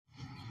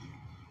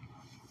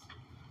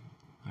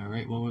All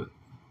right. Well,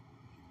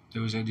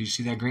 did you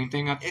see that green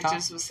thing at the It top?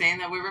 just was saying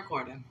that we're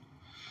recording.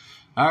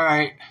 All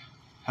right.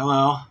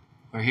 Hello.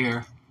 We're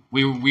here.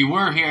 We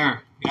were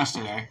here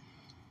yesterday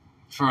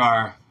for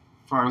our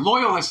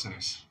loyal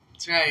listeners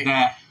That's right.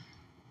 that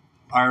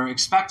are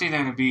expecting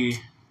there to be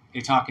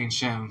a Talking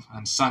Shim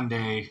on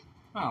Sunday,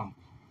 or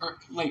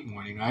late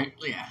morning, right?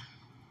 Yeah.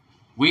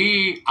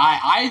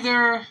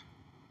 Either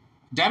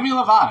Demi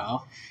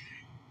Lovato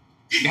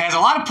has a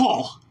lot of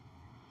pull,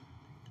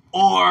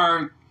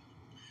 or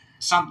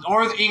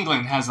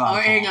England has a lot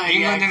of pull.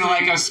 England didn't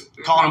like us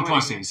calling them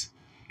pussies.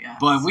 Yeah.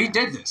 But we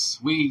did this.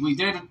 We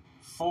did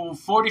full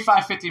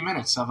 45, 50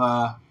 minutes of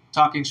a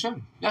Talking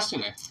Shim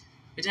yesterday.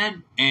 We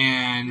did.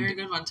 And very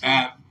good one too.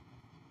 At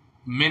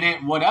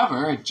minute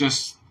whatever, it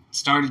just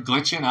started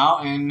glitching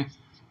out, and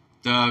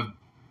the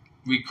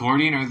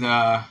recording or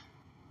the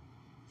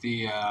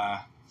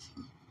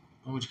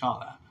what would you call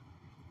that?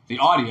 The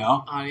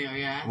audio,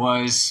 yeah.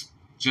 was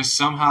just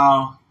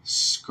somehow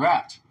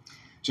scrapped,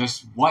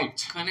 just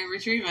wiped, Couldn't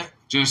retrieve it.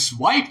 just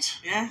wiped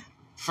Yeah.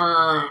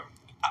 for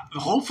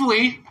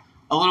hopefully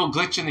a little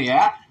glitch in the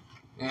app.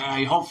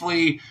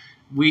 Hopefully,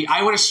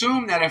 I would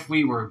assume that if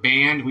we were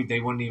banned, they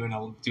wouldn't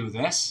even do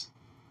this.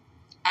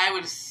 I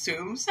would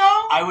assume so.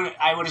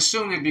 I would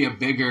assume there'd be a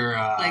bigger.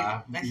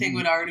 My thing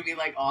would already be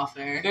off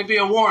there. There'd be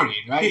a warning,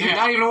 right? Yeah. They're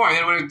not even a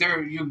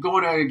warning. You go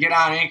to get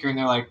on Anchor, and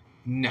they're like,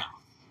 no,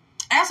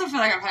 I also feel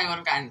like I probably would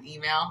have gotten an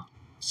email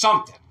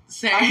something.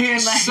 saying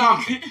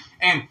Something.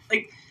 And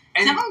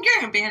someone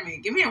going to ban me.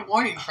 Give me a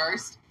warning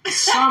first.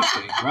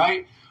 something,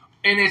 right?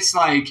 And it's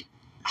like,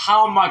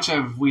 how much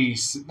have I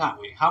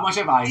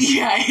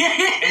seen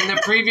in the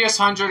previous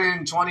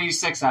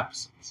 126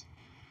 episodes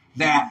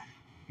that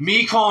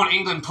me calling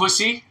England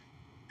pussy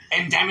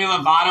and Demi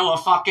Lovato a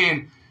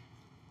fucking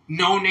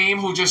no-name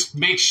who just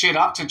makes shit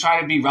up to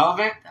try to be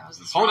relevant? That was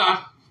the Hold on.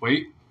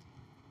 Wait.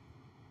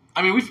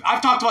 I mean,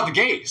 I've talked about the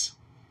gays.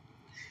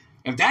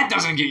 If that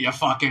doesn't get you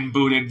fucking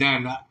booted,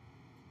 then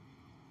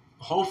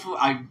hopefully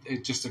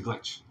it's just a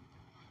glitch.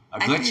 A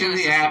glitch in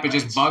the app. It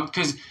just bugged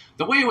because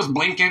the way it was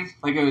blinking,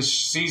 like it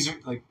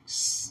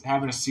was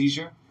having a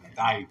seizure.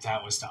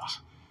 That was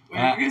tough. Were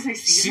you going to say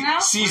Caesar now?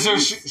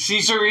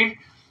 Caesaring.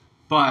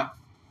 But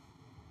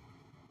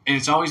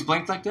it's always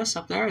blinked like this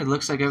up there. It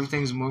looks like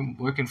everything's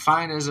working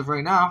fine as of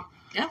right now.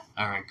 Yeah.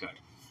 All right, good.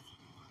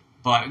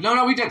 But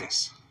no, we did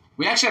this.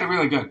 We actually had a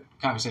really good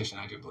conversation,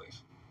 I do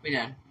believe. We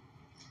did.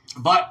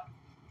 But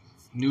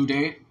new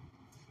day,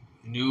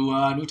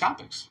 new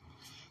topics.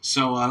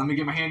 So let me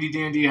get my handy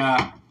dandy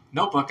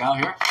notebook out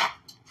here,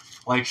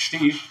 like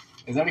Steve.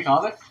 Is that what he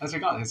called it? That's what he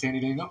called it. His handy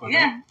dandy notebook.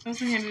 Yeah, right?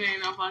 that's a handy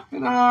dandy notebook.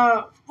 And,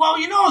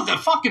 the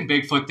fucking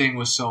Bigfoot thing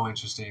was so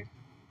interesting.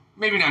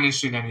 Maybe not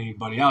interesting to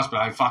anybody else,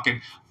 but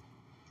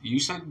you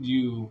said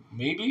you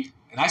maybe,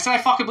 and I said I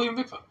fucking believe in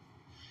Bigfoot.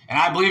 And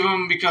I believe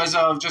him because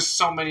of just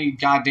so many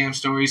goddamn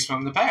stories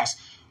from the past.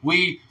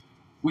 We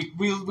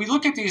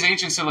look at these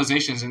ancient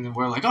civilizations and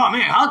we're like, oh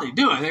man, how'd they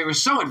do it? They were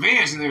so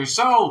advanced and they were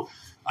so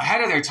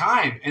ahead of their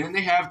time. And then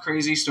they have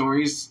crazy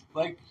stories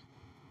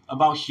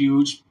about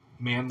huge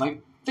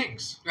man-like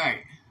things.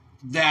 Right.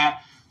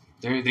 That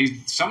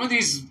some of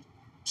these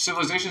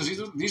civilizations,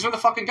 these were the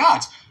fucking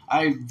gods.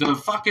 I told you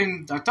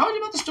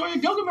about the story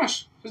of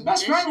Gilgamesh. His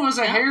best friend was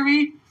a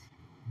hairy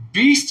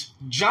beast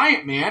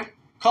giant man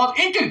called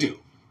Enkidu.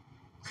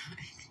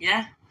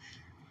 Yeah.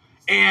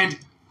 And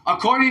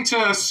according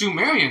to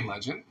Sumerian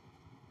legend,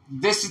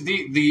 this is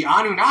the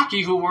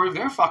Anunnaki, who were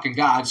their fucking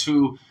gods,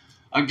 who,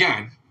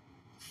 again,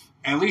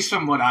 at least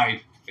from what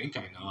I think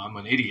I know, I'm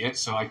an idiot,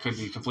 so I could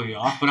be completely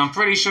off, but I'm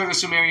pretty sure the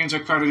Sumerians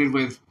are credited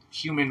with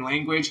human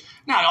language.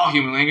 Not all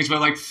human language,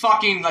 but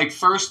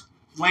first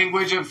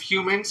language of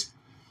humans.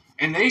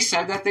 And they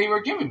said that they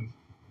were given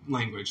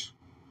language.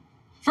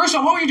 First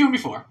of all, what were you doing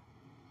before?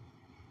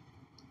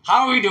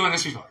 How are we doing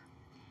this before?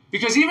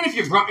 Because even if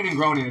you're grunting and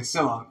groaning, it's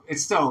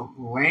still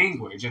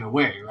language in a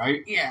way,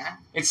 right? Yeah.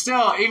 It's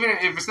still, even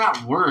if it's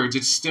not words,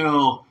 it's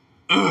still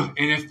and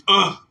if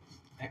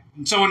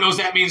someone knows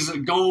that means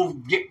go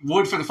get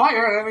wood for the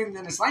fire, I mean,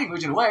 then it's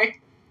language in a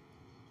way.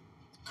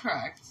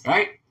 Correct.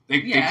 Right?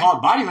 They call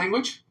it body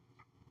language.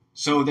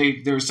 So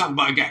there was something,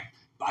 but again,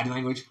 body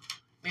language.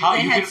 Maybe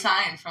they had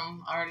sign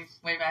from already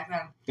way back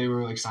then. They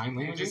were like sign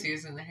language? They were just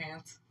using their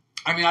hands.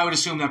 I mean, I would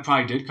assume that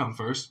probably did come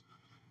first.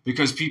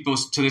 Because people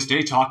to this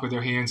day talk with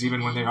their hands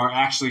even when they are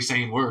actually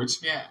saying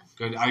words. Yeah.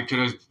 I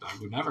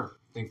would never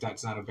think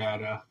that's not a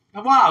bad.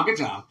 Wow, good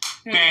job.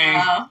 Bang.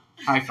 Wow.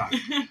 High five.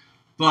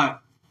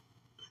 But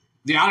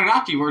the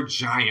Anunnaki were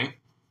giant,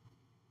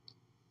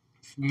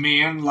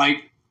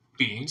 man-like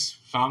beings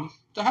from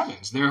the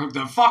heavens.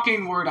 The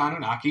fucking word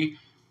Anunnaki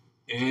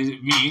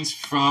means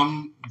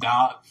from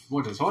the.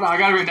 What is? Hold on, I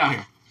got it written down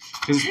here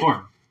because it's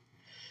important.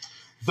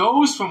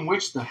 Those from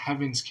which the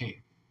heavens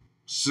came.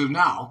 So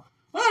now.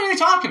 What are they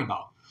talking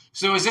about?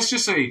 So is this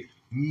just a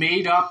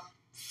made-up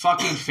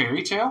fucking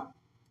fairy tale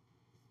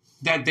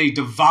that they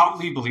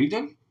devoutly believed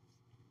in?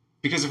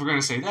 Because if we're going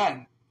to say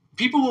that,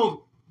 people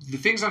will... The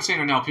things I'm saying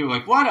right now, people are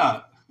like, what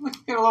a...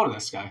 Get a load of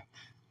this guy.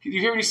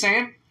 You hear what he's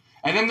saying?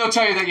 And then they'll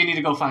tell you that you need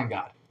to go find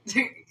God.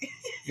 You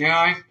know what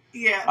I mean?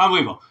 Yeah.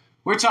 Unbelievable.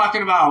 We're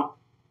talking about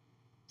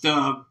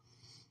the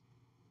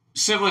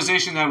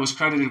civilization that was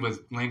credited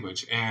with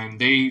language, and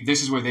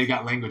this is where they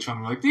got language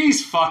from. We're like,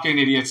 these fucking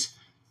idiots.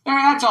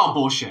 That's all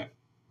bullshit.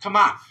 Come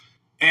on.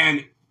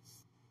 And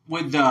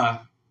and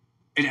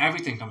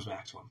everything comes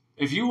back to them.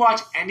 If you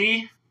watch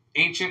any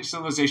ancient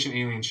civilization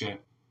alien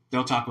shit,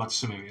 they'll talk about the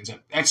Sumerians.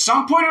 At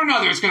some point or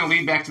another, it's going to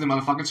lead back to the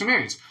motherfucking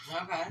Sumerians.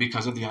 Okay.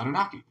 Because of the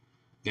Anunnaki.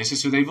 This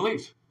is who they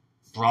believed.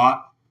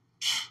 Brought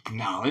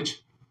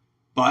knowledge,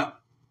 but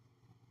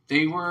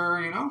they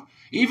were,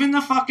 even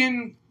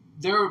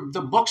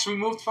the books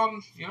removed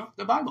from,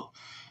 the Bible.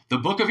 The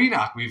Book of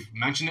Enoch, we've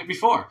mentioned it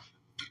before.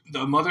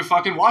 The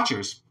motherfucking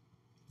Watchers,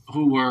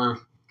 who were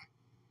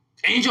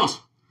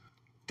angels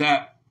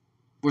that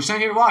were sent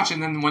here to watch,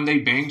 and then when they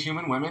banged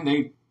human women,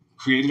 they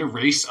created a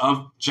race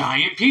of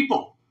giant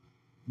people.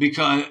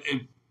 Because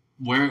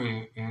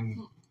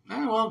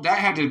that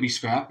had to be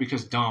scrapped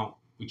because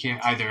we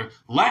can't either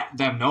let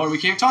them know or we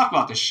can't talk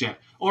about this shit,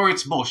 or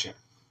it's bullshit.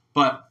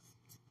 But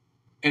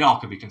it all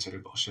could be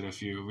considered bullshit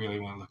if you really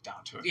want to look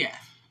down to it.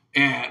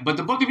 Yeah. But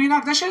the Book of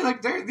Enoch, that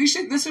shit,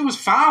 this shit was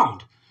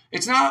found.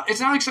 It's not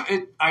like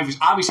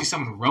obviously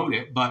someone wrote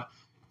it, but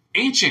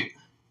ancient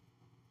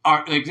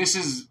art, like this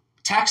is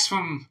text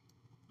from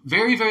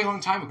very, very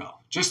long time ago.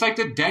 Just like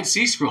the Dead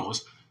Sea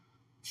Scrolls.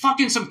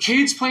 Fucking some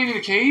kids playing in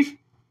a cave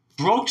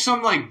broke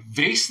some like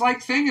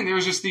vase-like thing, and there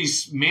was just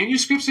these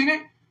manuscripts in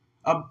it.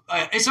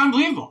 It's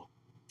unbelievable.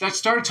 That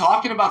started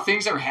talking about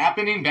things that were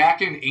happening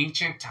back in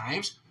ancient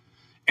times.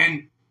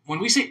 And when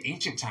we say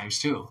ancient times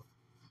too,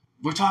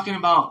 we're talking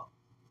about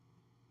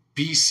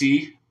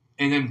BC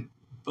and then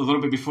a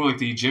little bit before, like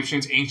the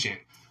Egyptians, ancient.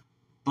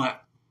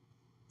 But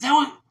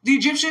the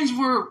Egyptians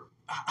were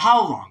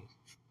how long?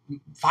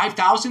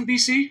 5,000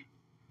 BC?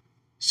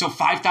 So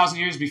 5,000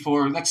 years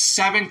before, that's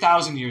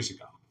 7,000 years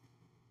ago.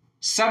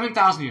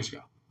 7,000 years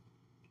ago.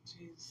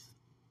 Jeez.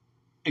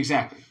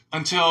 Exactly.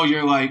 Until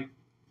you're like,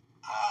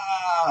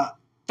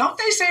 don't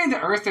they say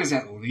the Earth is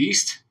at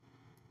least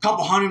a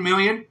couple 100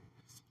 million?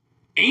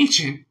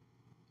 Ancient? Right.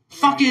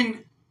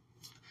 Fucking...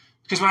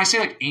 Because when I say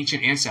like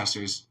ancient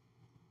ancestors,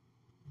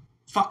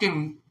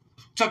 fucking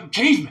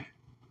cavemen.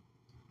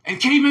 And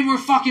cavemen were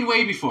fucking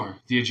way before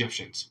the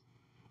Egyptians.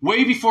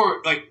 Way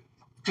before, like,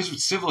 because with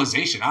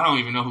civilization, I don't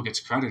even know who gets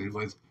credited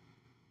with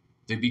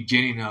the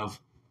beginning of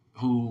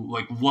who,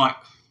 like, what.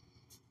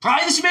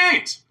 Probably the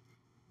Sumerians.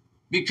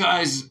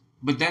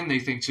 But then they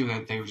think, too,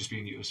 that they were just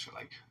being used for,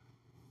 like,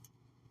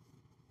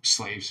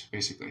 slaves,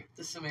 basically.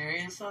 The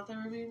Sumerians thought they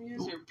were being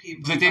used, or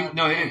people? They didn't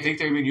think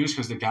they were being used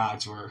because the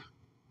gods were,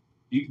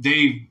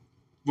 they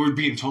were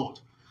being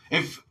told.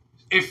 If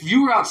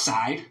you were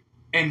outside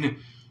and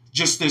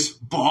just this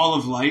ball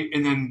of light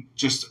and then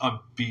just a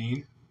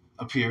being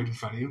appeared in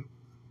front of you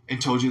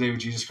and told you they were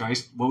Jesus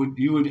Christ,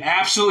 you would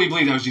absolutely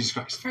believe that was Jesus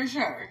Christ. For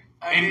sure.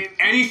 I mean,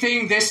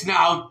 anything this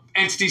now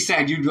entity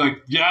said, you'd be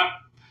like, yeah,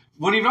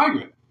 wouldn't even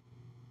argue it.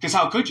 Because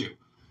how could you?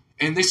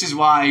 And this is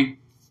why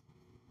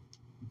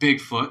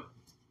Bigfoot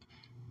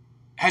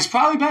has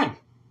probably been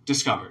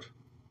discovered.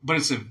 But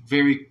it's a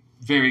very,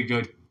 very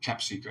good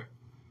kept secret.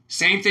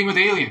 Same thing with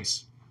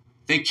aliens.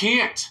 They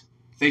cannot.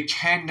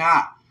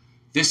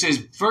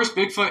 First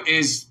Bigfoot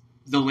is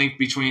the link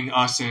between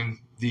us and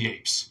the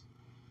apes.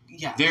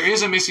 Yeah. There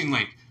is a missing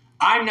link.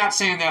 I'm not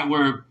saying that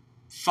we're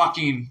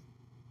fucking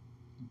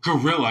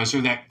gorillas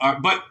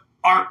but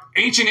our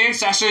ancient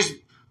ancestors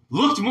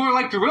looked more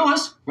like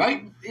gorillas,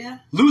 right? Yeah.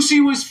 Lucy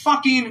was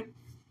fucking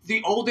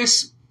the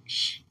oldest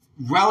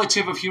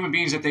relative of human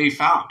beings that they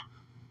found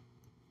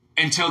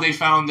until they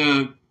found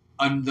the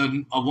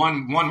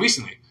one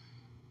recently.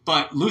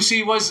 But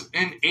Lucy was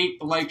an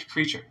ape-like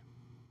creature,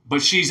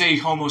 but she's a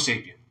Homo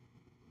sapien.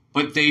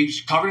 But they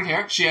covered in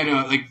hair. She had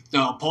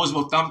the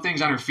opposable thumb things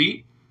on her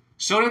feet.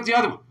 So did the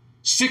other one.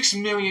 6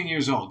 million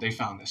years old, they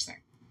found this thing.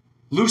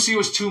 Lucy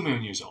was 2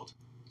 million years old.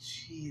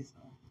 Jesus.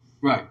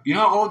 Right. You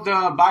know how old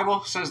the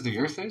Bible says the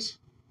earth is?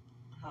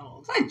 How old?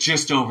 It's like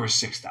just over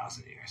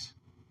 6,000 years.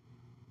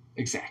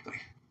 Exactly.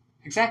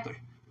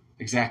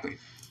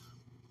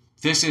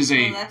 This is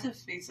well, that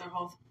defeats their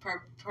whole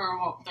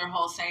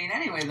saying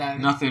anyway,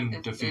 then. Nothing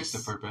defeats the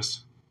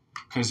purpose.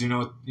 Because you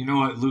know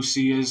what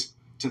Lucy is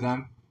to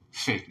them?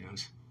 Fake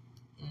news.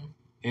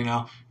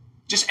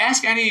 Just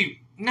ask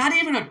any, not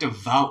even a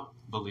devout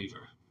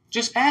believer,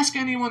 just ask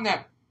anyone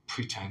that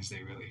pretends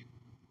they really,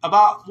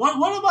 about,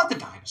 what about the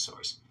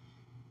dinosaurs?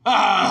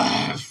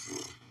 Okay.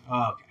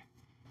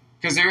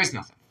 Because there is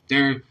nothing.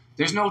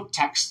 There's no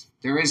text,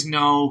 there is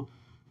no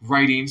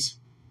writings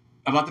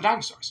about the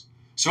dinosaurs.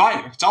 So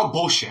either it's all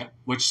bullshit,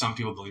 which some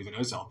people believe it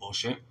is all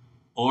bullshit,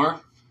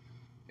 or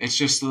it's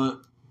just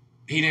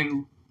they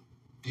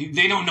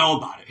don't know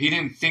about it. He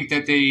didn't think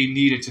that they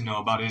needed to know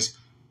about his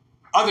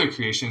other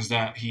creations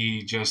that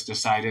he just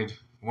decided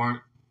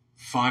weren't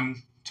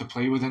fun to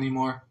play with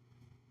anymore.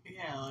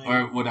 Yeah.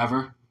 Or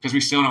whatever. Because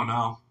we still don't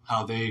know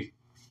how they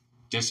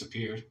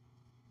disappeared.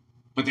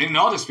 But they didn't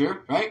all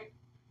disappear, right?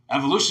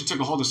 Evolution took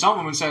a hold of some of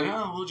them and said,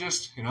 we'll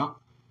just,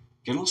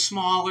 get a little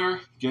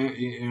smaller,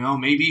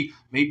 maybe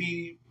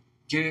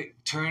get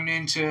it turned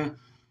into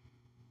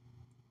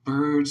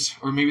birds,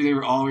 or maybe they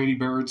were already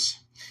birds.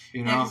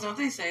 Yeah, because don't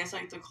they say it's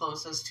like the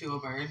closest to a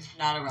bird,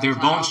 not a reptile?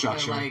 Their bone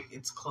structure. Like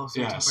it's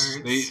closer to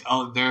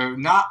birds. They're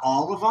not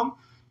all of them,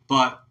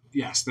 but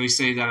yes, they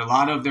say that a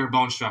lot of their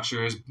bone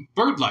structure is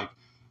bird-like.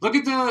 Look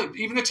at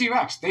even the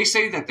T-Rex. They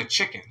say that the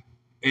chicken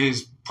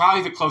is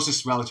probably the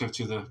closest relative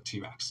to the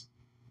T-Rex.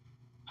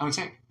 I would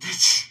say.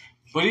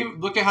 But even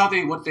look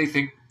at what they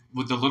think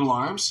with the little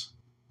arms.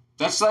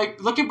 That's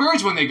like, look at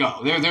birds when they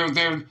go.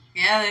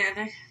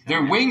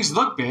 Their wings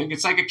look big.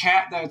 It's like a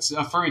cat that's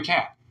a furry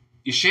cat.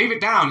 You shave it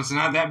down, it's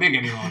not that big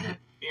any longer.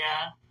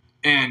 Yeah.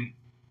 And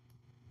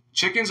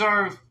chickens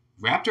are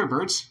raptor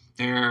birds.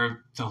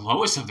 They're the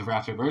lowest of the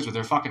raptor birds, but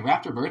they're fucking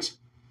raptor birds.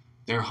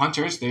 They're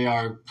hunters. They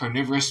are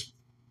carnivorous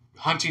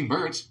hunting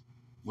birds.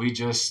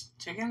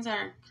 Chickens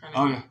are carnivorous.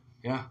 Oh,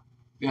 yeah.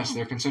 Yes,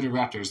 they're considered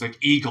raptors, like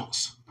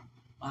eagles.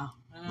 Wow.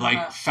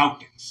 Like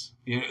falcons.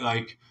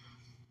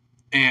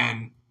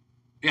 And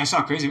I saw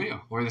a crazy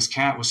video where this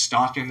cat was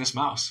stalking this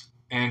mouse.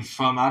 And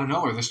from out of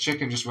nowhere, this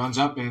chicken just runs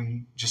up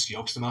and just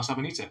yokes the mouse up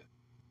and eats it.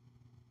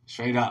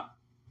 Straight up.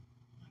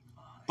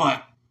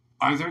 But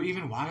are there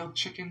even wild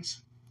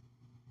chickens?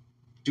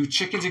 Do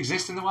chickens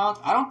exist in the wild?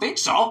 I don't think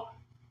so.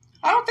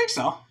 I don't think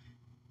so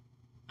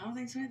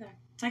either.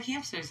 It's like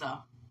hamsters, though.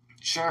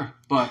 Sure,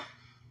 but...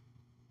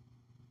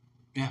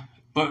 Yeah.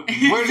 But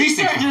where do these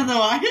things come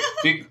from?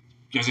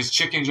 Because it's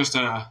chicken just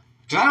a...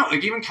 Because I don't...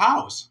 Like, even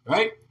cows,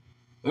 right?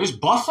 There's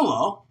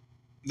buffalo.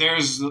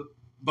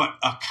 But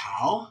a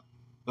cow?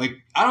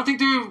 Like, I don't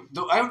think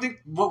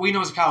what we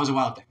know as a cow is a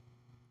wild thing.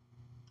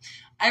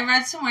 I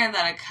read somewhere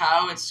that a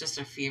cow, it's just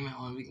a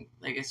female.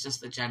 It's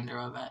just the gender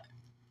of it.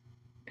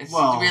 It's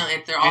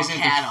really, they're all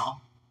cattle.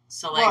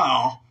 So,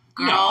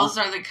 girls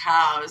are the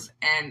cows,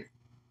 and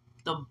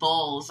the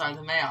bulls are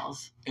the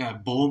males. Yeah,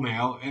 bull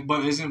male.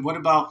 But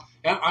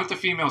aren't the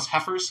females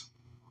heifers?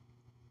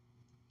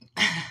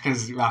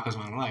 Because Rocko's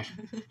Modern Life.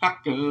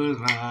 Rocko's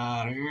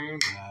Modern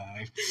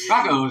Life.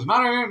 Rocko's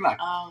Modern Life.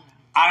 Oh,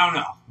 I don't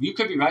know. You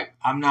could be right.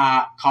 I'm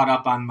not caught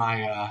up on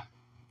my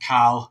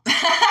cow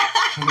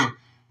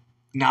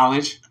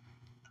knowledge.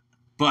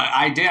 But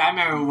I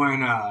remember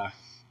when I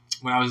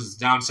was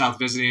down south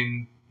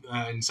visiting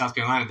in South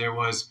Carolina,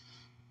 we're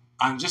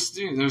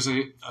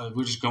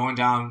just going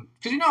down,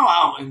 because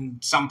out in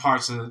some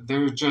parts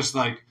they're just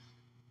like,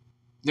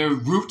 their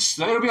routes,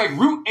 it'll be like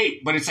Route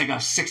 8, but it's like a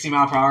 60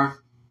 mile per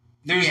hour.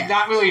 There's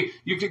not really,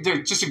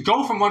 just to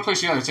go from one place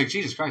to the other, it's like,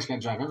 Jesus Christ, you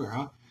gotta drive everywhere,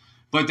 huh?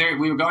 But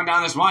we were going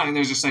down this one, and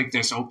there's just like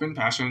this open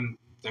pasture, and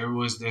there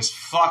was this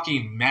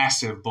fucking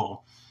massive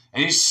bull.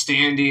 And he's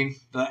standing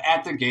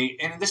at the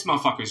gate, and this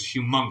motherfucker's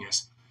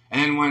humongous.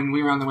 And then when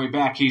we were on the way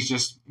back, he's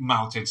just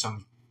mounted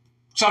some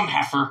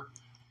heifer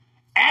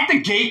at the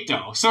gate,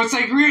 though. So it's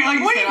like, what are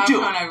you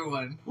doing?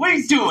 Everyone. What are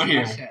you doing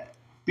here?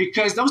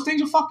 Because those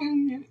things are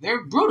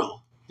they're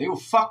brutal. They will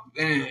fuck.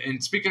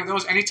 And speaking of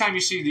those, anytime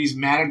you see these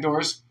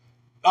matadors,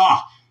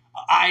 I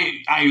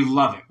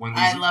love it when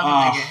I love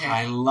when they get hit.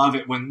 I love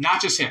it when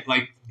not just hit,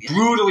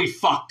 brutally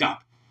fucked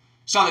up.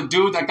 Saw the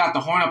dude that got the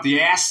horn up the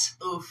ass.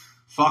 Oof.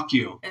 Fuck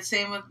you. And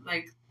same with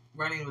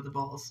running with the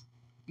bulls.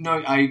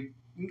 No,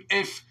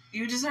 if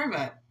you deserve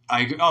it.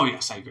 I agree. Oh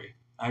yes, I agree.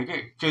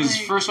 Because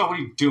first of all, what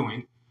are you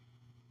doing?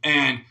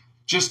 And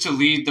just to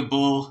lead the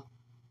bull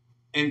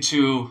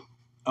into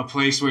a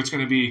place where it's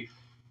going to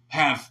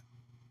have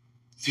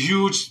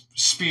huge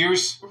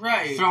spears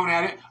thrown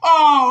at it.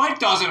 Oh, it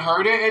doesn't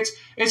hurt it.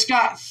 It's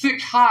got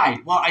thick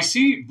hide. Well, I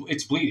see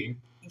it's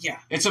bleeding. Yeah.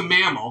 It's a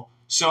mammal,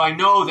 so I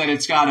know that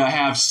it's got to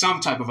have some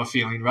type of a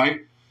feeling,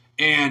 right?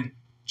 And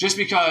just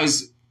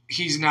because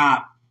he's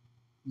not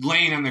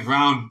laying on the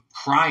ground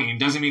crying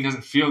doesn't mean he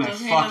doesn't feel that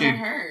doesn't fucking... It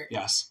doesn't hurt.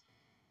 Yes.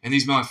 And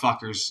these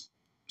motherfuckers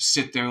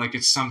sit there like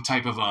it's some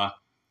type of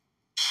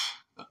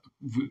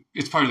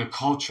it's part of the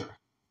culture.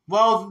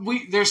 Well,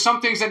 there's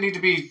some things that need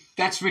to be...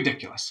 That's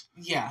ridiculous.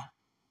 Yeah.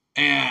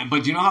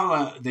 But do you know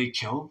how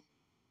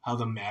how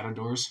the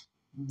matadors...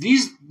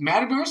 These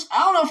matadors, I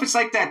don't know if it's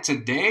like that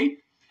today.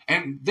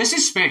 And this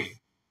is Spain.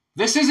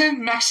 This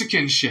isn't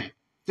Mexican shit.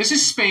 This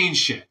is Spain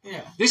shit.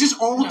 Yeah. This is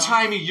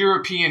old-timey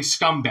European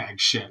scumbag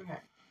shit. Okay.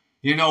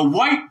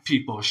 White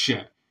people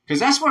shit. Because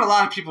that's what a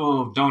lot of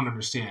people don't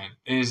understand,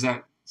 is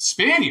that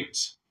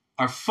Spaniards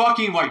are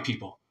fucking white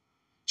people.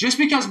 Just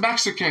because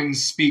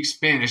Mexicans speak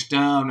Spanish,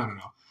 no.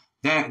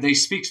 They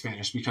speak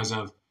Spanish because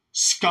of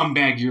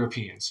scumbag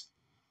Europeans.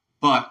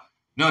 But,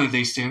 no,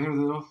 they stand there,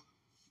 no,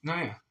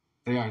 yeah.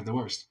 They are the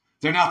worst.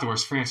 They're not the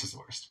worst. France is the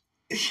worst.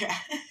 Yeah.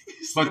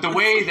 But the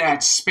way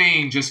that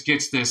Spain just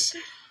gets this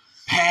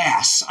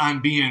pass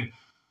on being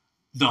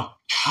the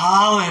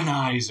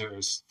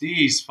colonizers,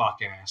 these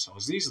fucking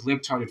assholes, these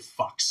libtarded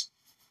fucks.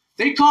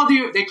 They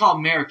call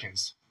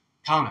Americans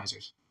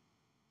colonizers.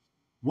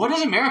 What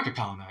is America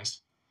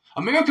colonized?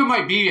 America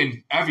might be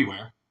in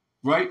everywhere,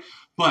 right?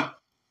 But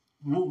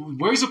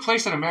where's a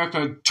place that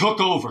America took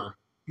over?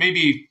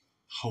 Maybe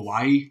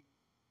Hawaii,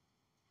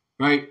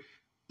 right?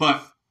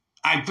 But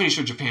I'm pretty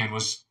sure Japan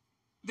was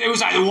It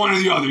was either one or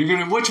the other.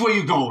 Which way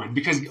you going?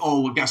 Because,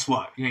 well, guess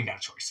what? You ain't got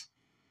a choice.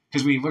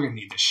 Because we're going to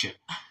need this shit.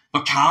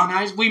 But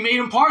colonized, we made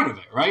them part of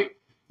it, right?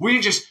 We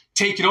didn't just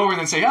take it over and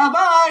then say, oh,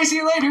 bye, see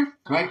you later,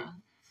 right?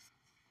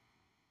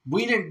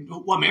 We didn't,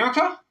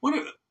 America?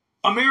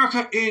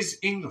 America is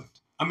England.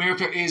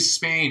 America is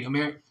Spain.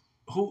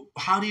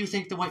 How do you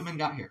think the white men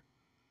got here?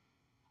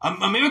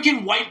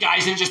 American white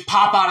guys didn't just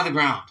pop out of the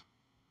ground.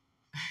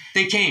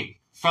 They came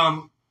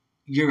from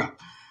Europe.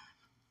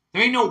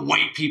 There ain't no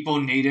white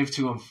people native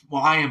to them.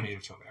 Well, I am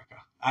native to America.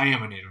 I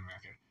am a Native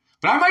American.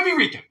 But I might be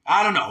Rican.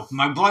 I don't know.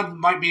 My blood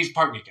might be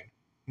part Rican.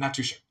 I'm not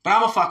too sure. But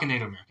I'm a fucking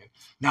Native American.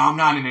 Now, I'm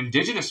not an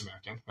indigenous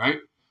American, right?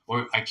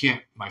 Or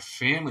my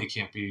family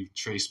can't be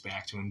traced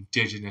back to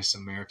indigenous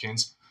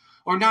Americans.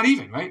 Or not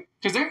even, right?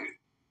 Because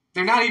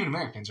they're not even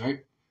Americans,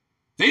 right?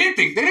 They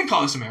didn't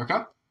call us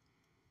America.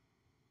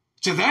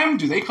 To them,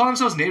 do they call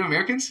themselves Native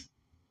Americans?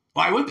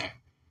 Why would they?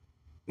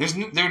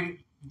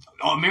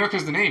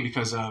 America's the name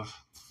because of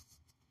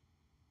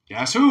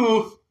guess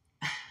who?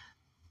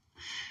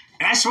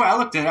 And I swear I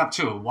looked that up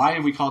too. Why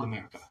did we call it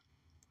America?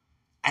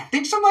 I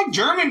think some like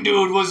German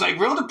dude was like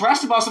real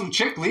depressed about some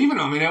chick leaving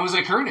him, and it was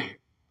like her name.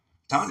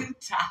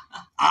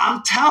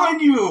 I'm telling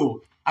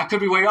you. I could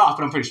be way off,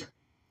 but I'm pretty sure.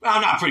 Well,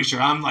 I'm not pretty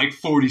sure. I'm like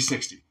 40,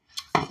 60.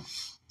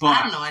 But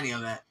I don't know any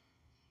of it.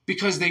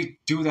 Because they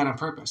do that on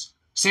purpose.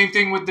 Same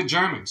thing with the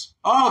Germans.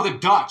 Oh, the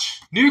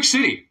Dutch. New York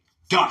City.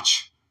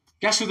 Dutch.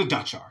 Guess who the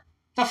Dutch are?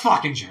 The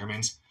fucking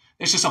Germans.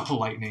 It's just a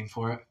polite name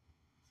for it.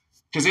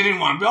 Because they didn't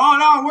want to be, oh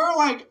no, we're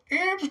like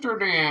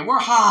Amsterdam. We're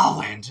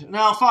Holland.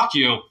 No, fuck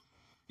you.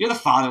 You're the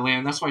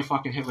fatherland. That's why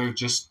fucking Hitler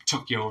just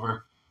took you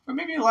over. Or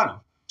maybe you let him.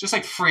 Just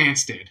like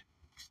France did.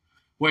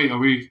 Wait, are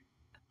we...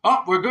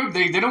 Oh, we're good.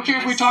 They don't care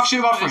if we talk shit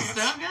about France.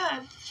 Still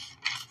good.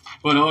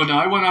 But oh no,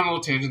 I went on a little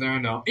tangent there. I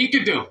know.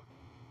 Enkidu.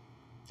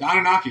 The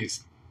Anunnaki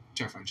is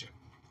terrifying shit.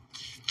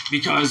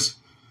 Because...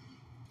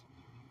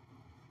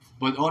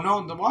 But oh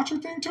no, the Watcher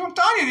thing too. I'm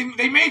telling you,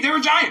 they were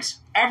giants.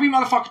 Every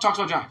motherfucker talks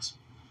about giants.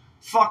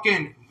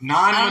 Fucking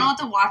I don't know what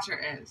the Watcher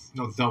is.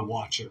 No, the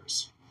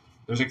Watchers.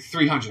 There's like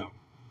 300 of them.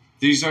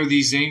 These are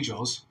these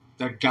angels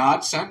that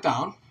God sent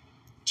down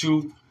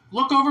to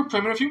look over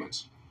primitive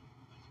humans.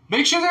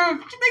 Make sure they're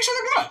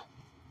good.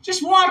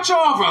 Just watch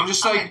over them.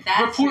 Just like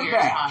report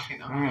back.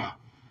 Yeah.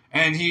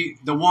 And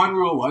the one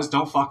rule was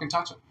don't fucking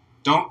touch them.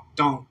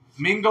 Don't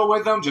mingle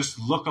with them. Just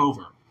look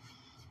over them.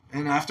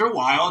 And after a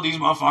while, these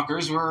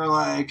motherfuckers were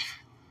like,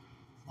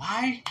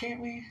 why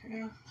can't we?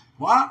 Yeah.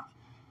 What?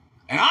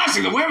 And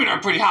honestly, the women are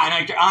pretty hot.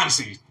 And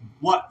honestly,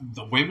 what?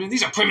 The women?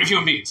 These are primitive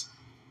human beings.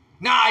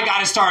 Now I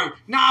gotta start.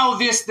 Now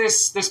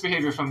this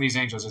behavior from these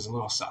angels is a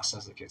little sus,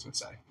 as the kids would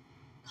say.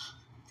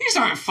 These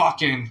aren't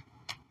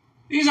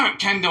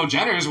Kendall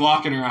Jenners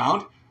walking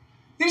around.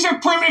 These are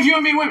primitive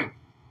human being women.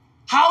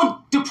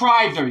 How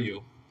deprived are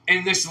you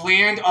in this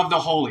land of the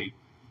holy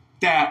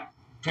that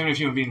primitive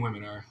human being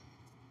women are?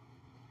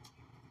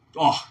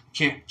 Oh,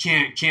 can't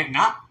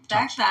not.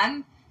 Back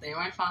then, they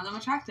weren't found them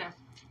attractive.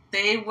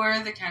 They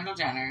were the Kendall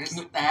Jenners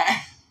of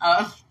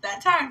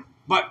that time.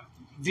 But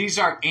these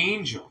are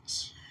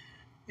angels.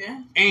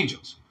 Yeah.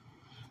 Angels.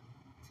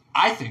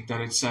 I think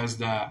that it says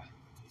that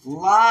a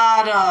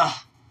lot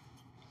of.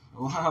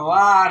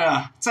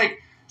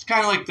 It's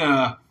kind of like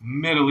the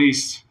Middle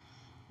East.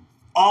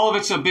 All of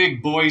it's a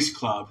big boys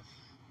club,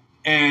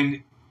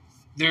 and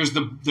there's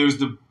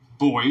the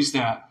boys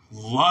that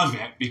love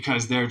it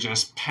because they're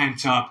just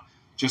pent up,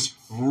 just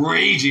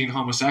raging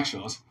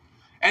homosexuals,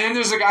 and then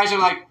there's the guys that are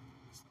like,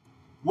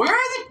 where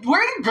are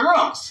the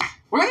girls?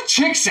 Where are the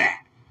chicks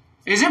at?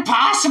 Is it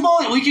possible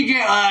that we could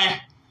get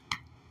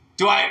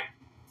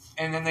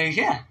And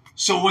then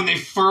So when they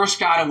first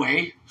got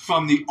away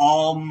from the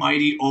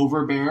almighty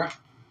overbear,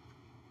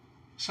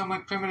 some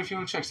like primitive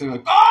human chicks, they're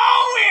like,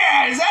 oh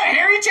yeah, is that a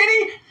hairy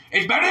titty?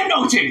 It's better than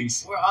no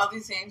titties. Were all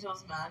these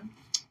angels men?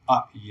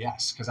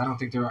 Yes, because I don't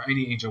think there are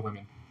any angel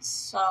women.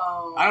 So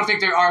I don't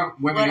think there are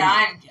women. What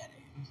I'm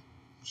getting,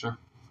 sure,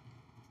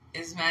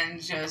 is men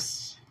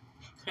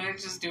couldn't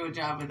just do a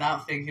job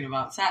without thinking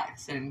about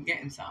sex and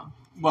getting some.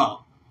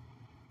 Well,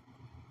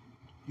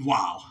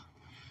 wow.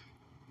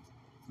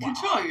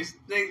 Control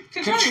yourself.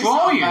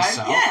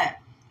 Yourself. Yeah.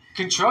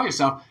 Control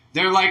yourself.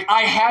 They're like,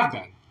 I have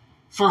been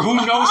for who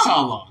knows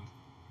how long,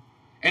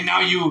 and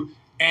now you.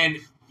 And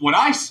what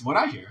I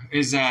hear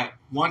is that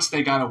once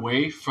they got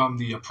away from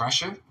the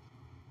oppression,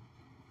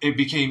 it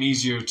became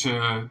easier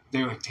to.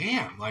 They were like,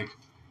 damn, like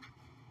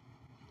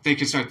they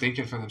could start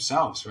thinking for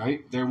themselves,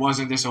 right? There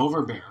wasn't this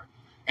overbearer,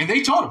 and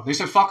they told him. They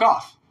said, "Fuck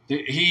off."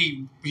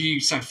 He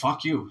said,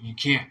 "Fuck you. You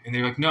can't." And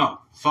they're like, "No,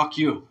 fuck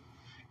you."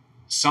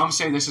 Some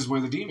say this is where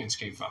the demons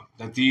came from.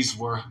 That these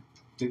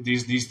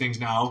things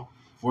now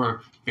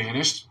were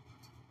banished,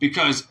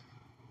 because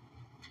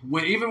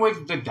even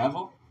with the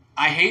devil,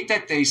 I hate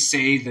that they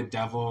say the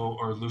devil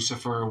or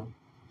Lucifer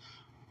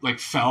like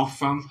fell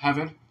from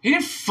heaven. He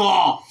didn't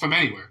fall from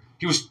anywhere.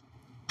 He was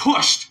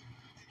pushed.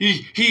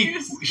 He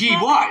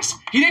was.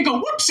 He didn't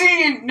go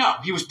whoopsie and no.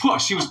 He was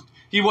pushed.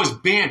 He was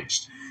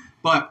banished.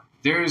 But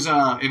there's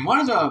in one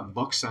of the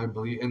books, I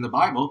believe in the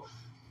Bible,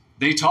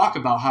 they talk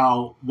about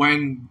how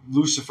when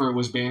Lucifer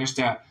was banished,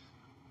 that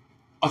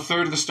a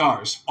third of the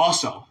stars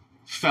also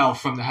fell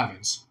from the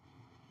heavens.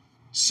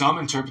 Some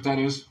interpret that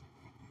as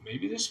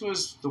maybe this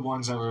was the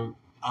ones that were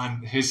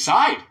on his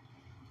side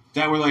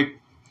that were like,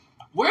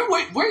 where?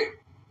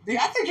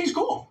 I think he's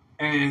cool.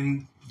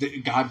 And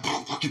God,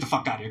 get the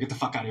fuck out of here, get the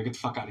fuck out of here, get the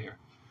fuck out of here.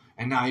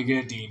 And now you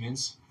get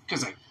demons.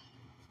 Because, like,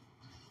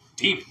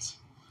 demons.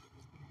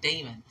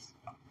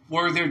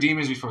 Were there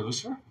demons before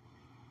Lucifer?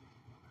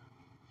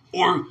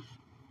 Or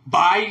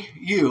by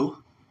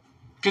you?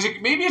 Because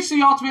maybe it's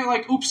the ultimate,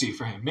 like, oopsie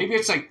for him. Maybe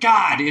it's like,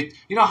 God,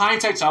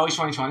 hindsight's always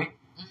 20/20.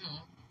 Mm-hmm.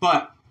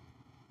 But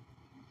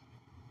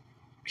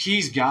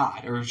he's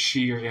God, or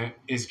she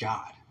is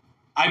God.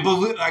 I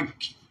believe,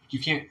 like, you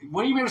can't,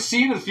 what are you going to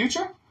see into the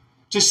future?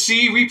 To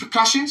see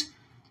repercussions?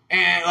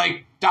 And,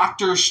 like,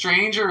 Doctor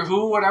Strange or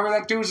whatever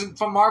that dude's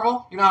from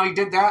Marvel, you know how he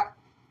did that?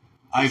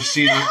 I've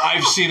seen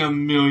a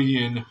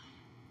million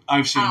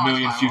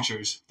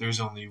futures. There's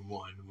only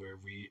one where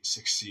we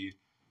succeed.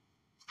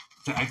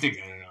 I think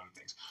I don't know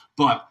things.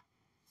 But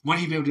when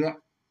he be able to do that,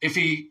 if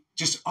he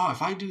just,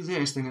 if I do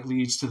this, then it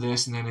leads to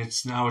this, and then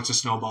it's a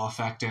snowball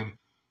effect, and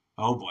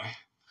oh boy.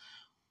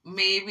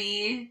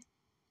 Maybe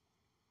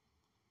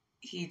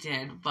he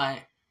did, but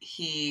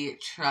he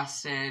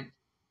trusted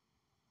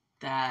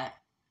that.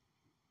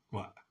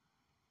 What?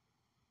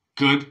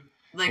 Good?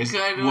 Like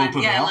good would,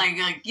 yeah,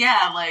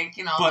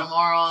 the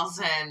morals,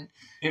 and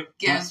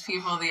gives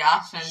people the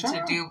option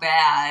to do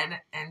bad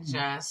and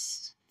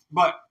just.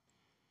 But,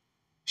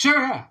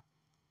 sure, yeah.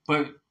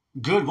 But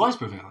good was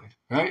prevailing,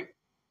 right?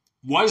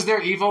 Was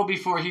there evil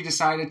before he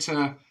decided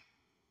to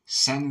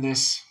send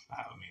this,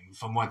 I mean,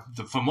 from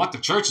what the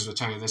churches would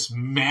tell you, this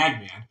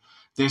madman,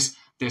 this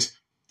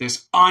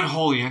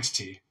unholy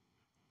entity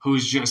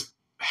who's just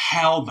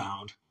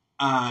hellbound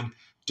on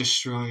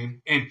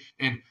destroying and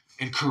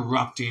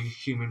corrupting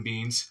human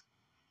beings.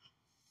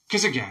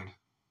 Because again,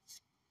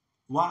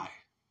 why?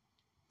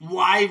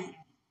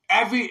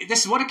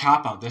 This is what a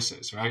cop-out this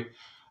is, right?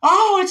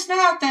 Oh, it's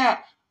not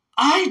that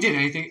I did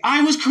anything.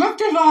 I was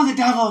corrupted. Oh, the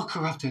devil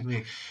corrupted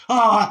me.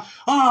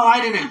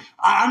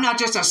 I'm not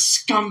just a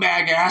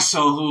scumbag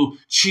asshole who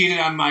cheated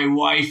on my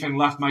wife and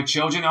left my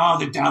children. Oh,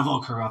 the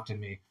devil corrupted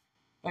me.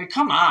 Like,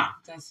 come on.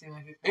 It does seem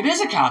like it is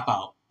a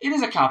cop-out. It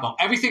is a cop-out.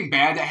 Everything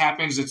bad that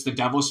happens, it's the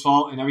devil's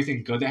fault, and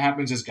everything good that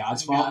happens is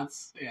God's fault.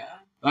 Yeah.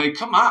 Like,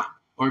 come on.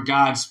 Or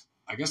God's,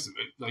 I guess,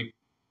 like,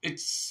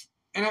 it's,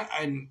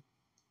 and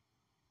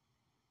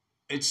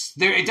it's,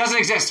 there. It doesn't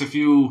exist if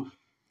you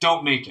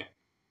don't make it.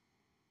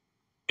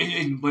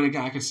 But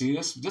again, I can see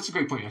this. That's a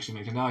great point you actually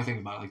make, and now I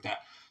think about it like that.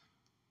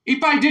 He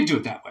probably did do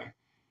it that way.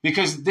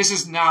 Because this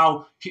is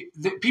now,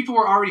 people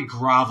were already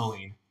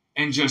groveling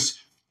and just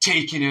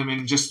taking him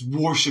and just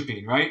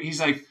worshiping, right? He's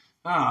like,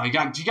 oh, he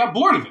got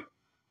bored of it.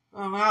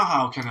 Oh, well,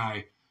 how can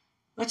I?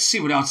 Let's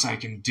see what else I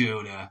can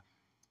do to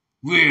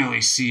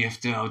really see if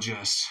they'll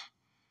just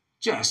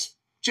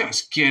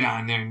get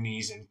on their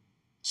knees and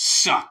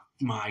suck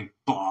my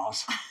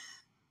balls.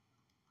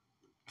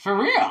 For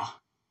real.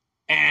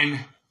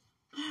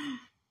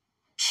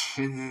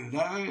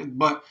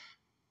 But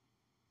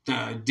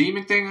the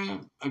demon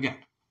thing, again,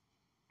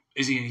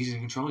 he's in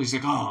control? He's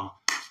like,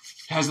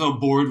 has a little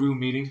boardroom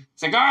meeting.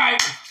 It's like, all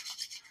right.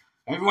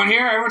 Everyone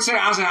here, everyone sit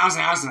down.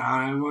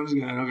 Everyone's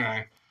good,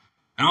 okay.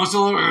 I know it's a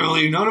little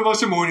early. None of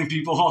us are morning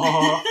people.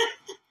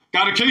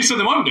 Got a case of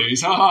the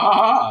Mondays.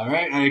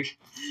 Right? Like,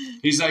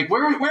 he's like,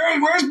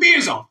 where's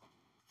Beazel?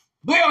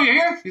 Leo, you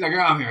here? He's like,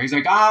 I'm here. He's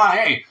like,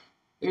 hey,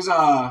 there's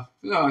a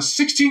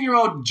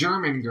 16-year-old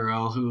German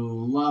girl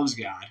who loves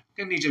God.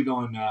 Gonna need you to go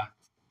and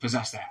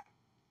possess that.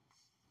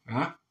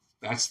 Huh?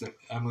 That's the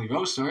Emily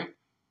Rose story.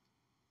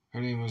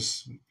 Her name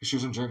she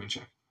was a German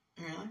chick.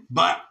 Really?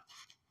 But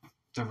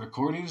the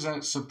recordings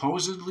that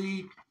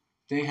supposedly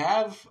they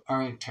have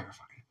are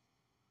terrifying.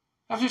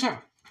 Absolutely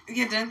terrifying.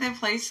 Yeah, didn't they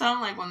play some,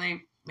 like, when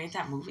they made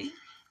that movie?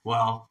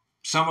 Well,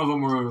 some of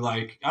them were,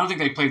 like, I don't think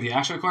they played the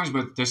actual recordings,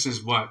 but this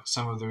is what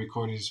some of the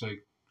recordings,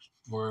 like,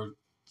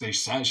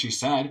 she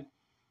said.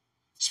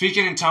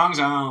 Speaking in tongues,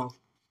 I don't know,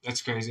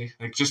 that's crazy.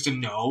 Like, just to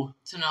know.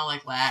 To know,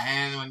 like,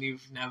 Latin when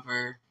you've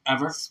never...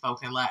 Ever?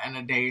 Spoken Latin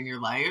a day in your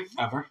life.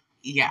 Ever?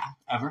 Yeah.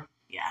 Ever?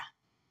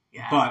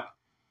 Yeah. But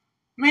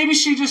maybe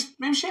she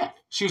had.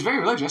 She was very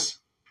religious.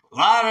 A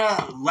lot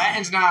of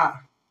Latin's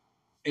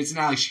it's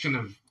not like she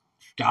couldn't have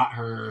got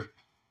her.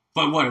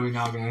 But what are we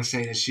now going to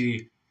say that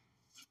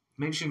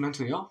maybe she's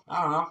mentally ill?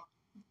 I don't know.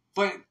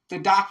 But the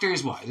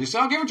doctors, what? They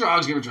said, give her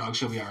drugs,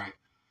 she'll be all right.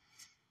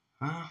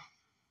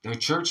 The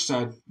church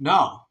said,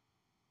 no.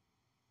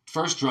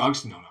 First,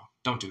 drugs, no,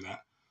 don't do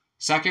that.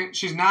 Second,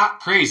 she's not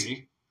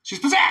crazy. She's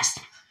possessed.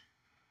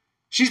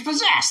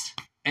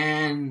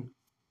 And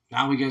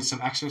now we get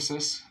some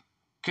exorcists.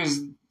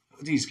 Because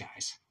these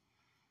guys.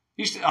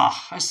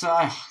 I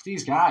saw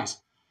these guys.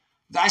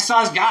 I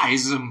saw this guy.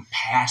 He's a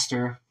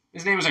pastor.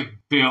 His name was like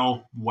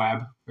Bill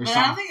Webb or something. But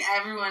I don't think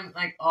everyone,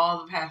 like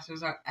all the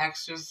pastors are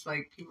exorcists,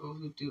 like people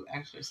who do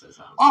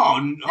exorcism. Oh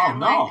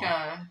no.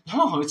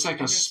 No, it's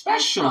like a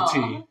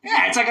specialty.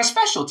 Yeah, it's like a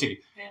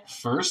specialty. Yeah.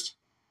 First,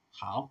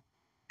 How?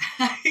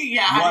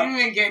 Yeah, how do you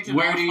even get to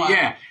where that do you,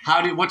 yeah,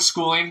 what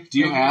schooling do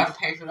you have?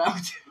 Pay for that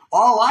too.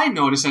 All I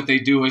notice that they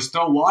do is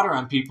throw water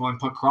on people and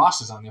put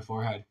crosses on their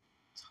forehead.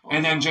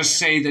 And then just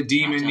say the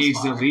demon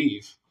needs to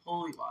leave.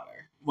 Holy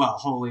water. Well,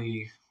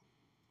 holy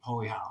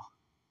how?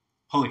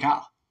 Holy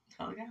cow.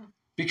 Holy cow.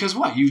 Because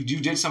what? You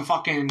did some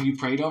fucking, you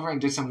prayed over and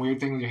did some weird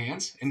thing with your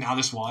hands? And now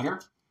this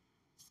water?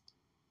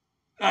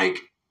 Like,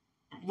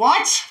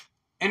 what?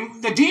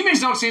 And the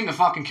demons don't seem to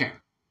fucking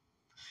care.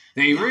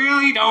 They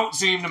really don't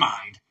seem to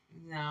mind.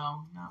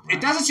 No, not much. It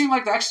doesn't seem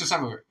like the Exorcist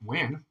ever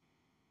win.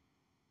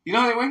 You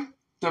know how they win?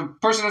 The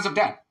person ends up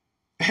dead.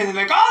 And they're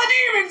like, oh,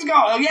 the demons go!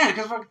 Oh, yeah,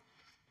 because fuck.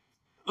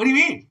 What do you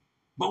mean?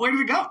 But where did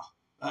it go?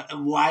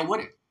 Why would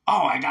it?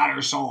 Oh, I got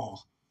her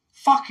soul.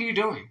 Fuck are you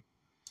doing?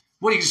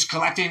 What, are you just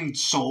collecting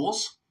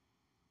souls?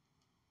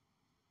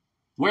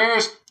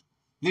 Where's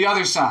the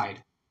other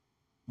side?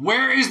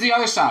 Where is the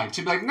other side?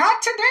 To be like,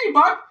 not today,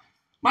 bud.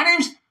 My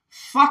name's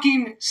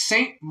fucking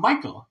Saint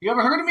Michael. You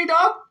ever heard of me,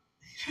 dog?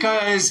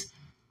 Because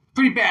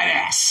pretty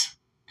badass.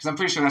 Because I'm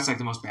pretty sure that's like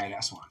the most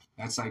badass one.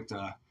 That's like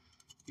the,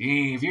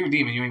 if you're a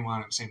demon, you ain't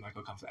want Saint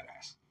Michael come for that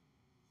ass.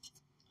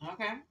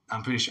 Okay.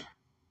 I'm pretty sure.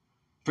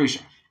 Pretty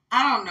sure.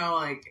 I don't know,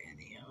 like,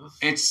 any of...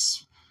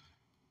 It's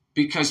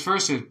because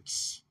first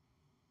it's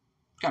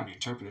got to be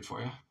interpreted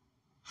for you.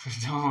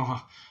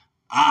 No,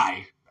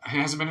 it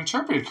hasn't been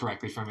interpreted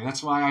correctly for me.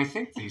 That's why I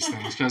think these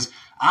things, because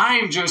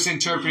I'm just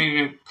interpreting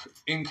it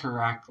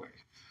incorrectly.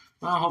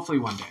 Well, hopefully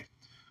one day.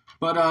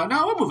 But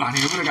no, we'll move on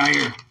here. What do I got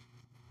here?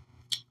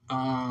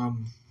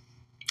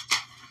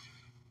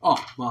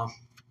 Oh, well,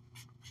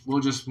 we'll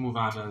just move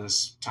on to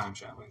this time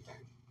traveling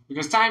thing.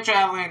 Because time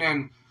traveling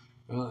and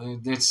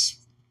it's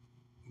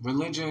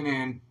religion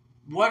and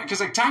what, because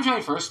like time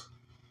traveling first,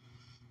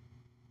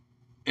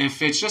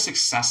 if it's just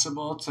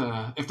accessible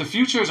to, if the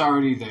future is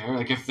already there,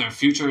 like if there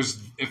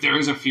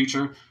is a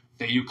future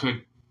that you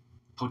could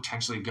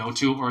potentially go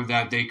to or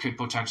that they could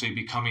potentially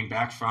be coming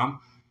back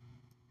from,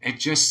 it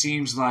just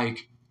seems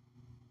like,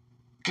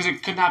 because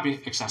it could not be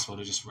accessible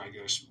to just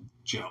regular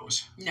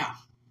Joes. No.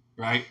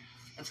 Right?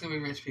 That's going to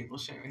be rich people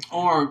shit right there.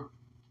 Or,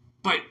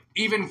 but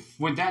even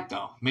with that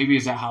though, maybe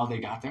is that how they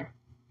got there?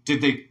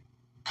 Did they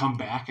come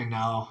back and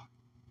now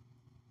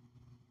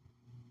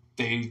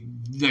they,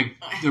 like,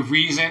 the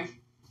reason,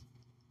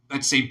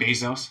 let's say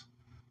Bezos,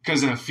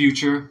 because in the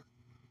future,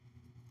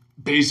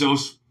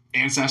 Bezos'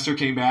 ancestor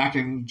came back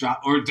and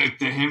dropped, or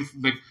him,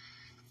 like,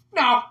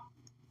 no.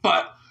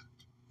 But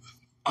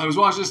I was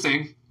watching this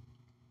thing.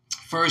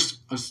 First,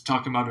 I was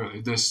talking about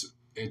earlier,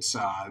 it's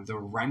the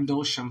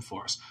Rendlesham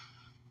Force.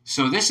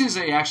 So this is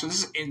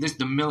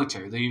the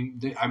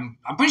military. I'm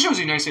pretty sure it's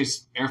the United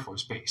States Air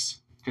Force Base,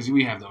 because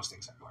we have those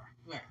things everywhere.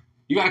 Right.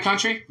 You got a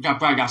country?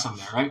 Probably got some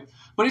there, right?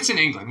 But it's in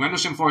England.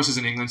 Rendlesham Force is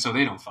in England, so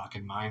they don't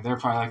fucking mind. They're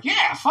probably like,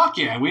 yeah, fuck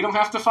yeah, we don't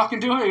have to fucking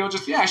do it. You'll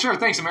just, yeah, sure,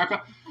 thanks,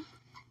 America.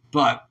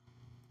 But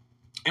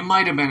it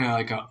might have been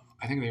I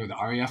think they were the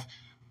RAF,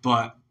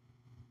 but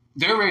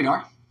their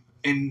radar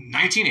in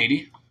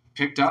 1980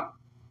 picked up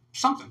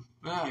something.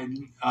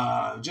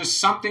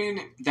 Just something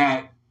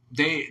that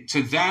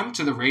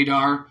to the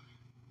radar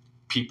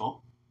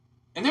people,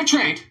 and they're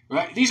trained,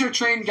 right? These are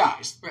trained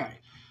guys. Right.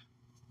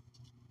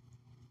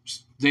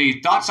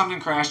 They thought something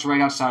crashed right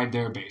outside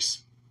their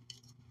base.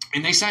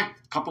 And they sent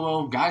a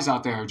couple of guys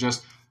out there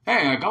just,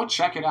 hey, go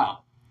check it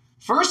out.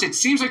 First, it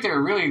seems like they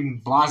were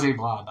really blah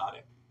about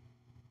it.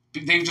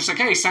 They just like,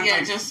 hey,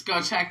 just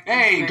go check.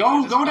 Hey,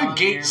 go to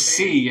Gate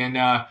C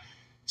and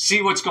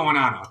see what's going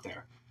on out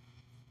there.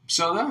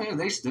 So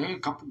a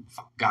couple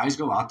guys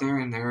go out there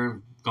and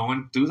they're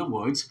going through the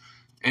woods,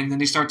 and then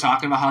they start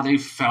talking about how they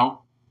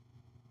felt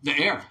the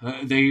air.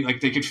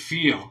 They could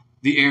feel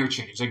the air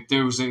change. Like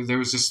there was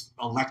this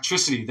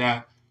electricity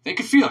that they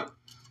could feel it.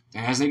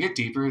 And as they get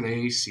deeper,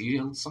 they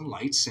see some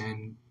lights,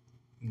 and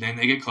then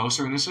they get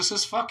closer, and it's just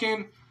this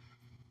fucking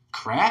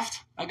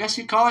craft, I guess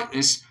you'd call it,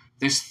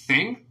 this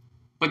thing.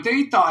 But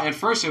they thought at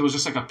first it was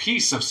just like a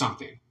piece of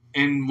something.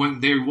 And when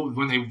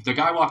the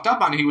guy walked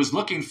up on it, he was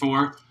looking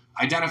for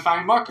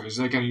identifying markers,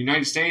 like in the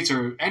United States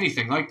or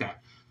anything like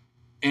that.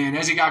 And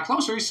as he got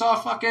closer, he saw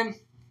fucking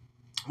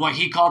what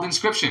he called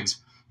inscriptions.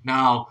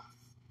 Now,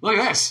 look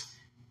at this.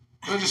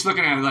 We're just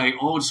looking at like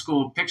old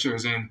school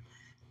pictures, and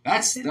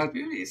that's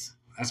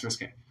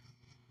risque.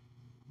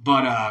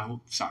 But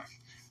sorry.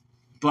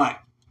 But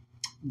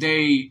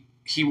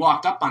he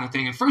walked up on a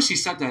thing, and first he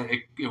said that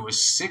it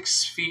was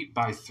 6 feet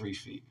by 3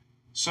 feet.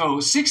 So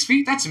 6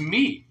 feet, that's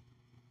me.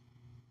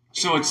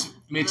 So it's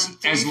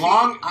as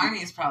long.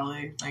 Arnie's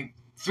probably like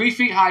 3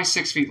 feet high,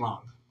 6 feet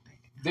long.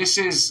 This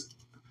is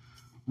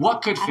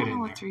what could fit in there. I don't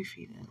know what 3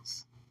 feet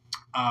is.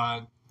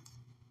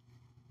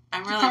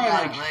 I'm really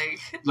bad at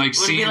like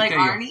would it be like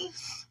Arnie?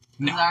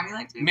 No. Is Arnie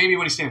like 3 feet? Maybe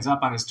when he stands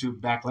up on his two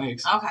back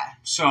legs. Okay.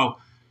 So,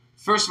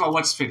 first of all,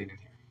 what's fitting in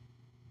here?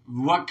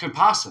 What could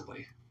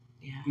possibly?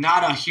 Yeah.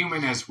 Not a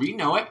human as we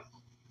know it,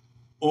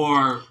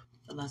 or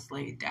let's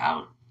lay it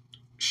down.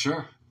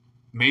 Sure,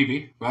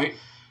 maybe, right?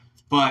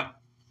 But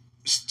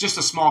just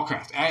a small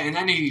craft, and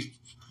then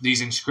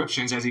these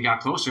inscriptions, as he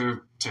got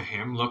closer to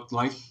him, looked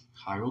like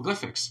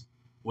hieroglyphics,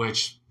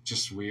 which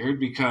just weird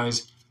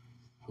because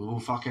who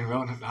fucking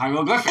wrote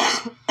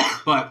hieroglyphics?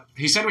 But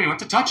he said when he went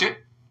to touch it,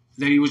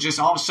 that he was just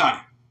all of a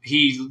sudden,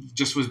 he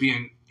just was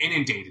being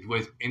inundated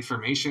with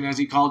information, as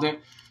he called it.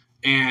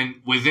 And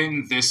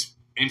within this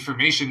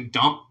information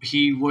dump,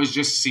 he was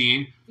just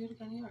seeing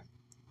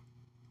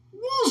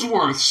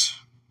Woolworth's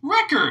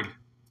record.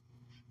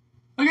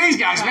 Look at these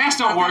guys. Masks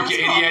don't work, you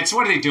idiots.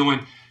 What are they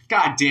doing?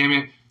 God damn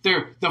it.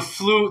 They're the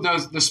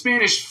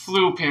Spanish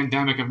flu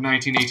pandemic of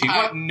 1918.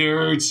 What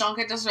nerds. Don't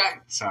get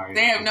distracted. Sorry.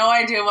 They have no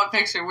idea what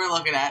picture we're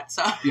looking at.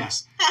 So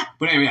yes.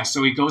 But anyway, yeah,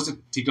 so he goes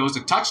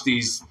to touch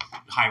these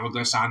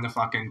hieroglyphs on the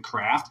fucking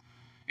craft,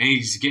 and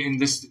he's getting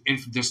this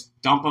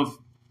dump of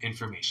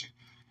information.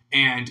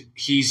 And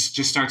he's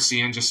just starts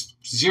seeing just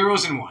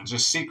zeros and ones,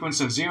 just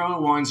sequence of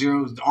 0, 1,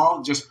 0,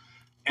 all just,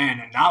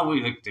 and now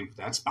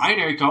that's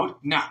binary code.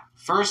 Now,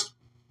 first,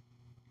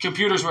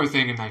 computers were a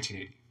thing in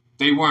 1980.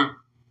 They weren't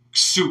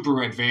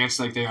super advanced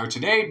like they are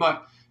today,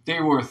 but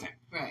they were a thing.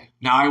 Right.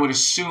 Now, I would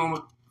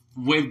assume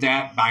with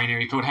that,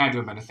 binary code had to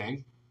have been a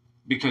thing,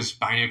 because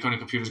binary code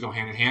and computers go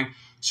hand in hand.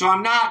 So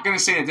I'm not going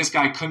to say that this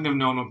guy couldn't have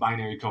known what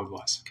binary code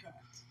was. Correct.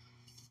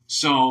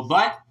 So,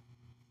 but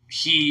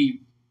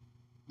he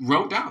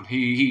wrote down,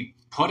 he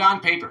put on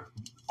paper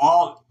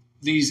all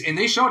these, and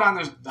they showed on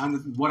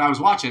what I was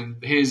watching,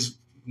 his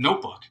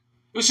notebook.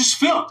 It was just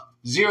filled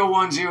 0,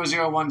 1, 0,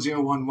 0, 1,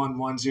 0, 1, 1,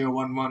 1, 0,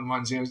 1, 1,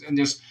 1, 0, and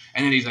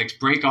then he'd like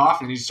break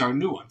off and he'd start a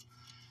new one.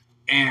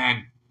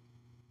 And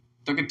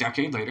like a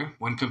decade later,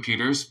 when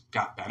computers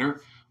got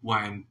better,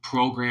 when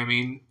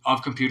programming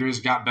of computers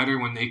got better,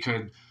 when they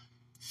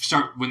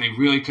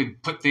really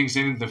could put things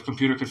in, the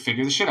computer could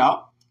figure the shit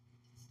out.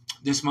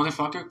 This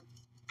motherfucker,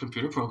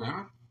 computer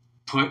programmer,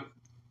 put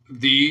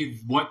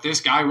what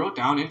this guy wrote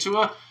down into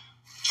a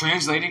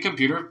translating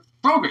computer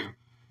program.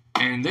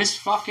 And this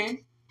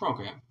fucking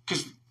program,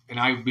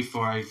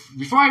 before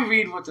I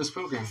read what this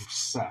program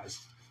says,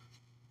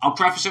 I'll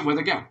preface it with,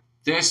 again,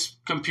 this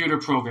computer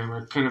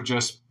programmer could have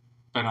just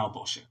been all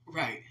bullshit.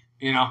 Right.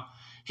 You know,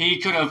 he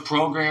could have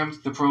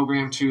programmed the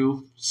program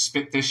to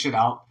spit this shit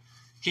out.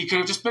 He could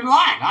have just been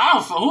lying.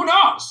 Who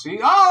knows?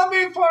 Let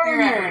me put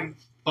it here.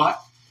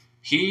 But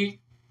he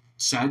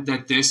said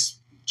that this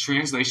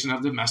translation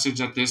of the message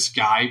that this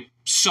guy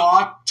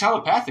saw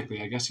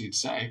telepathically, I guess you'd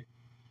say,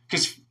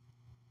 because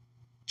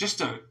just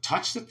to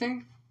touch the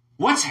thing,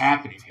 what's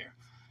happening here?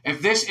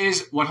 If this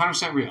is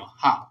 100% real,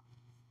 how?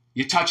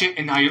 You touch it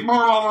and now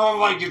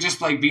you're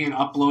just like being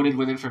uploaded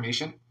with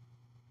information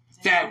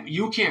that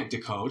you can't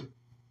decode,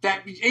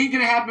 that ain't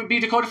going to be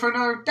decoded for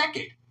another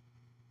decade.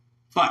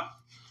 But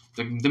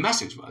the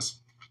message was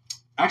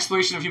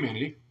exploration of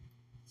humanity,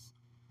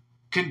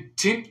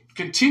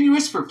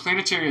 continuous for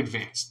planetary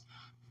advance,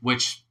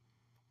 which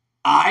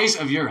eyes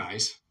of your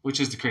eyes, which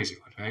is the crazy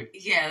one, right?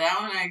 Yeah, that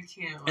one I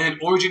can't. And then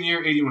origin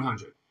year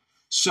 8100.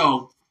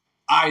 So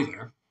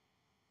either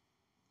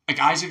like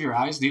eyes of your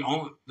eyes, the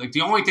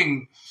only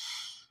thing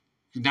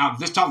now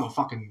this talking about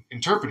fucking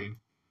interpreting,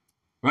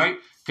 right?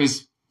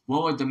 Because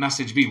what would the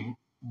message be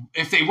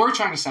if they were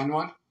trying to send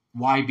one?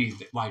 Why do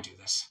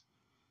this?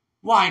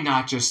 Why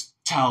not just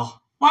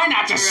tell? Why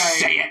not just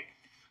say it?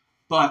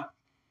 But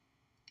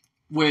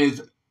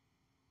with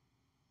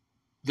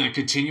the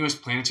continuous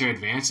planetary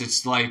advance,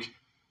 it's like,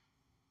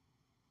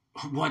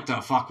 what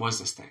the fuck was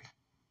this thing?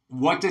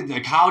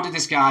 How did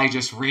this guy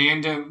just not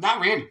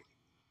random,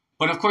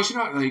 but of course,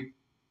 like,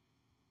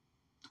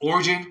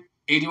 origin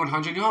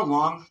 8100, you know how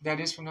long that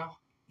is from now?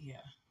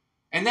 Yeah.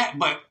 And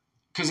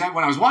because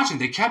when I was watching,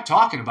 they kept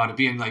talking about it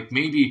being like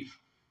maybe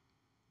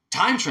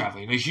time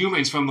traveling, the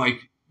humans from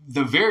like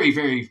the very,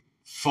 very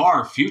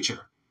far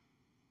future,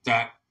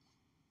 that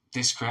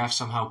this craft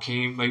somehow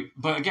came, like,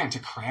 but again, to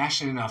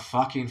crash in a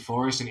fucking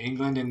forest in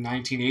England in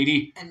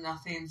 1980. And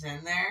nothing's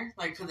in there?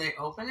 Like, could they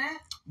open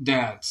it?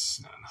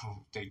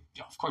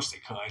 Of course they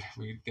could.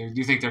 Do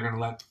you think they're going to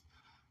let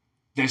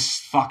this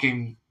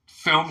fucking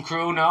film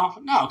crew know?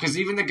 No, because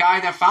even the guy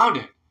that found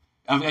it,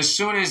 as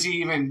soon as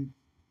he even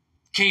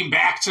came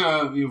back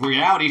to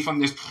reality from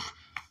this,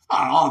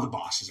 all the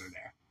bosses are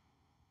there.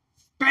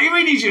 Baby,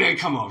 we need you to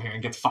come over here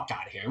and get the fuck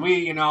out of here.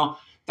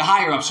 The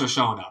higher-ups are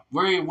showing up.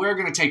 We're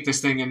going to take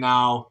this thing, and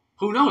now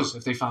who knows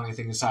if they found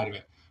anything inside of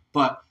it.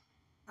 But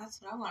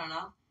that's what I want to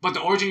know. But the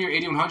origin year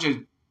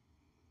 8100,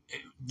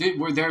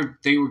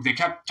 they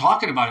kept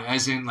talking about it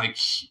as in like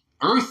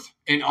Earth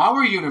in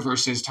our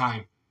universe's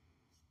time.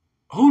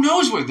 Who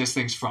knows where this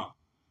thing's from?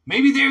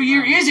 Maybe their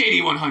year is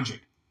 8100.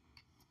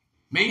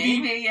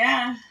 Maybe,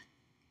 yeah.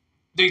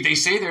 They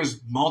say there's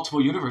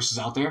multiple universes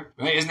out there,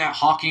 right? Isn't that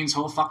Hawking's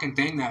whole fucking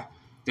thing, that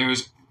there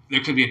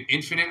could be an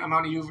infinite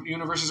amount of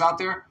universes out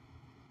there?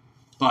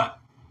 But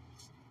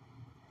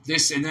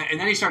this, and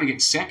then he started getting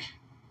sick.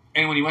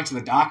 And when he went to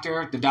the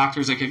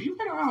doctor's like, have you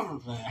been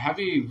around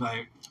heavy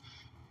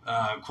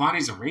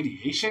quantities of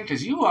radiation?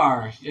 Because you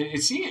are,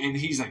 and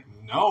he's like,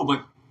 no,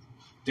 but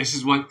this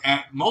is what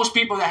most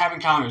people that have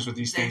encounters with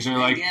these things are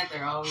like,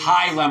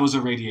 high levels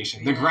of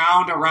radiation. Yeah. The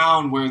ground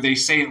around where they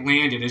say it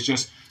landed is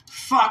just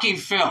fucking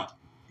filled.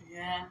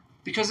 Yeah.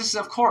 Because this is,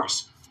 of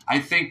course, I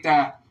think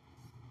that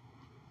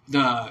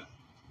the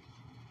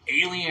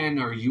alien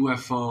or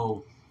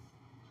UFO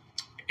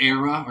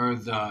era, or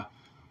the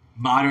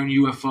modern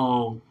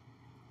UFO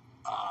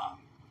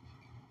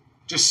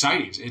just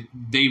sightings,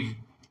 they've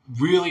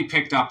really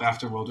picked up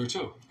after World War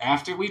II.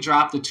 After we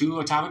dropped the 2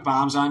 atomic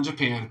bombs on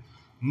Japan,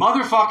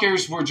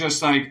 motherfuckers were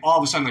just like, all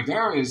of a sudden, like,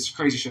 there is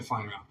crazy shit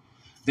flying around.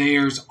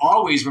 There's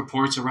always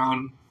reports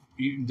around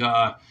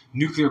the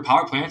nuclear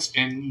power plants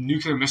and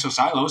nuclear missile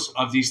silos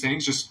of these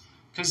things, just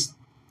because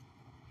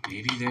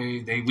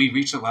maybe we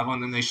reached a level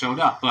and then they showed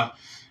up. But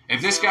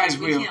if this guy's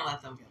real, we can't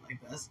let them get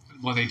like this.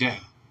 Well, they did.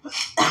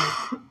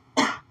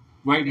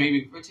 Right?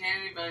 Maybe.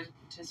 Britannia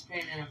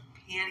participated in a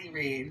panty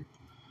raid.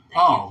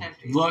 Oh,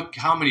 look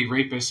how many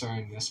rapists are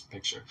in this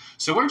picture.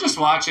 So we're just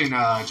watching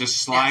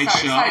just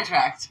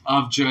slideshow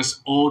of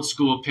just old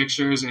school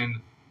pictures, and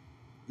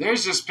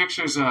there's just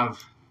pictures of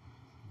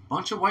a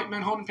bunch of white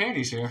men holding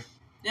panties here.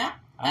 Yeah.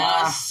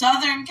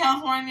 Southern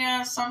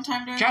California,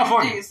 sometime during the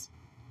 50s.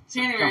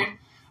 Panty raid.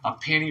 A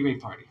panty raid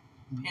party.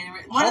 Panty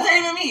raid. What does that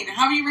even mean?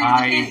 How are you raiding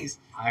the panties?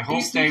 I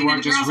hope they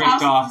weren't just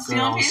ripped off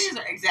girls. Panties?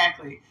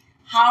 Exactly.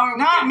 How are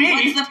Not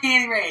me. What's the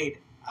panty raid?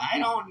 I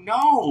don't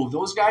know.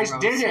 Those guys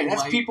did it.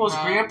 That's people's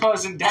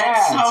grandpas and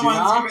dads.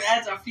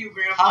 That's a few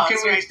grandpas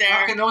right there.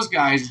 How can those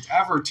guys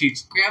ever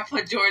teach?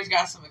 Grandpa George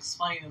got some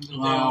explaining to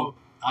do.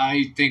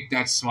 I think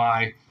that's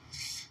why.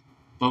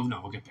 But no,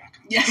 we'll get back.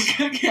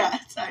 Yeah,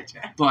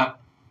 sidetrack. But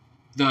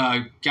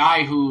the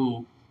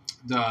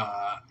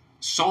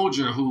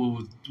soldier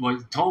who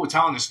was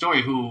telling the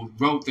story, who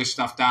wrote this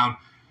stuff down,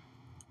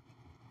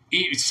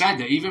 he said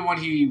that even when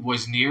he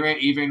was near it,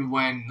 even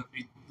when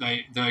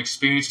the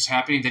experience was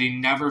happening, that he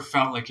never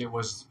felt like it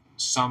was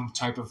some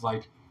type of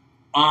like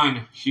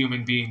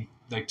unhuman being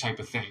like type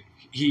of thing.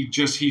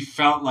 He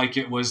felt like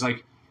it was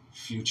like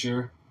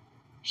future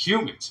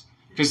humans,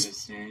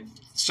 because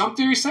some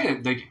theories say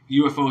that like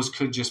UFOs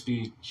could just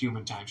be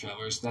human time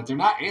travelers, that they're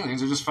not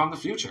aliens, they're just from the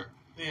future.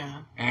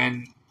 Yeah.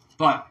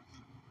 But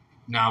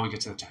now we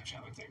get to the time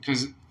traveling thing,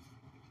 because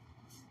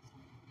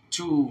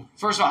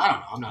first of all, I don't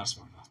know, I'm not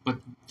smart enough, but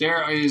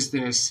there is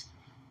this,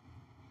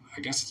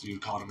 I guess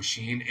you'd call it a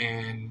machine,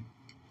 in,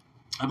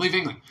 I believe,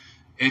 England.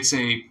 It's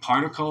a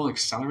particle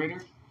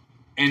accelerator,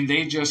 and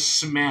they just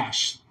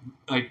smash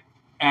like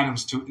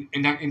atoms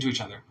into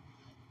each other,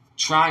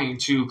 trying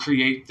to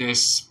create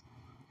this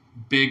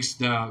big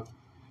the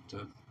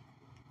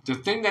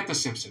thing that the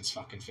Simpsons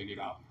fucking figured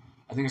out.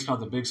 I think it's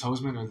called the Biggs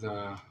Hoseman, or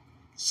the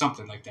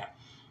something like that,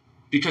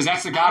 because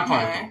that's the God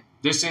particle.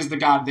 This is the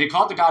God. They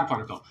call it the God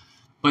particle,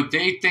 but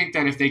they think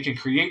that if they can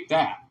create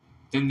that,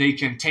 then they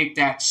can take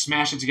that,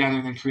 smash it together,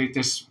 and then create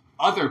this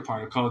other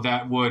particle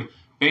that would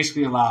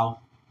basically allow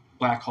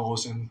black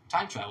holes and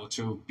time travel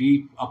to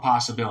be a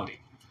possibility.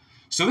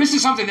 So this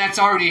is something that's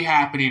already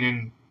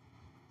happening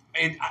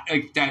in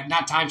like that,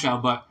 not time travel,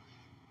 but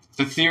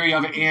the theory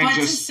of it. And but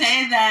just to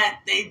say that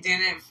they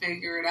didn't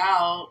figure it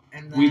out,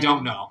 and then, we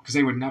don't know, because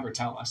they would never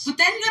tell us. But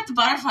then you got the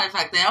butterfly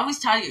effect. They always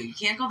tell you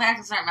can't go back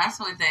and start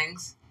messing with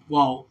things.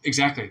 Well,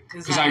 exactly.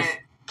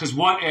 Because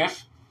what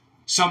if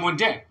someone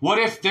did? What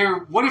if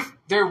there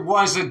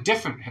was a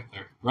different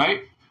Hitler,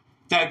 right?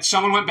 That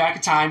someone went back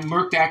in time,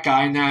 murked that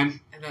guy, and then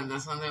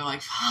this one they're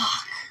like,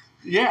 fuck.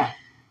 Yeah.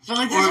 But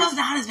like, this one's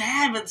not as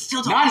bad, but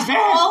still not as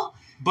bad.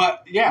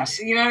 But yes.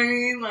 You know what I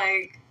mean?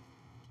 Like,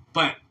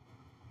 but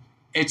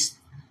it's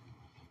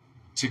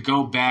to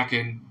go back,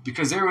 and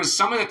because there was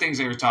some of the things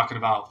they were talking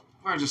about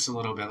were just a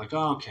little bit like,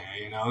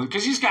 okay,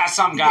 because you just got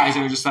some guys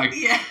that are just like,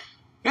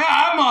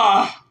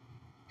 I'm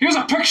here's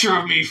a picture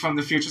of me from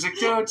the future. It's like,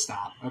 dude,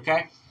 stop,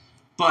 okay?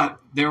 But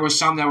there was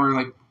some that were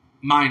like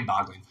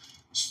mind-boggling.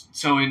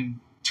 So in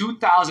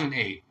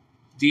 2008,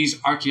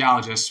 these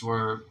archaeologists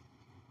were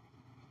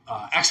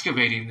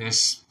excavating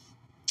this,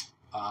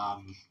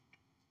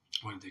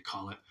 what did they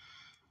call it?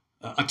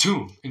 A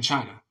tomb in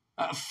China.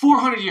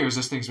 400 years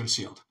this thing's been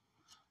sealed.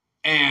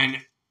 And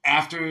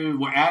after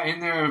in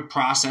their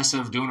process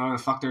of doing whatever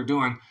the fuck they're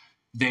doing,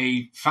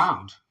 they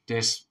found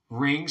this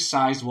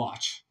ring-sized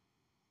watch.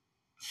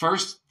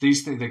 First,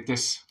 these things like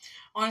this.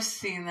 Oh, I've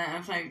seen that.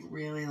 It's like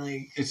really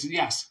like. It's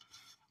yes.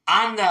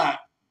 On the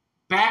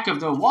back of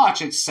the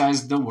watch, it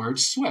says the word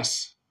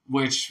Swiss,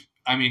 which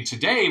I mean,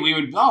 today we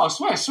would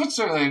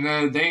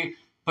Switzerland.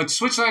 But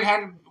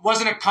Switzerland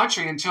wasn't a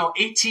country until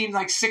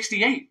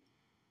 1868.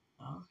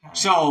 Okay.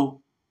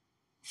 So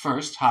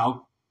first,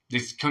 how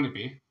this couldn't it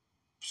be?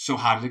 So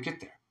how did it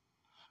get there?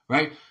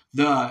 Right.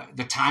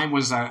 The time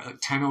was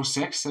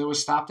 10:06 that it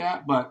was stopped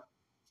at, but.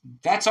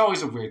 That's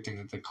always a weird thing,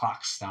 that the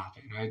clock's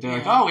stopping, right? They're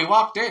like, oh, we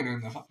walked in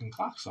and the fucking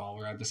clocks all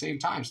were at the same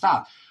time.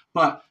 Stop.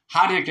 But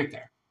how did it get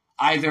there?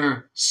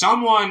 Either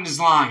someone's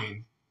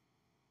lying,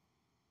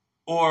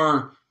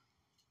 or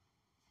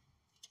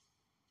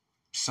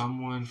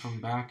someone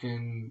from back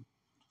in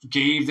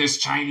gave this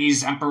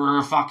Chinese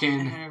emperor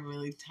fucking... It had a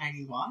really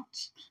tiny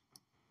watch?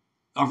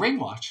 A ring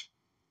watch.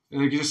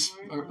 Like just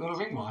a little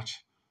ring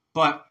watch.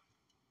 But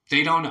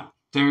they don't know.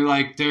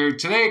 They're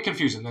today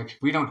confusing. Like,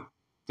 we don't know.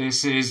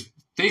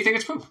 They think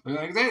it's proof.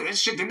 Like, this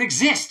shit didn't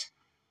exist.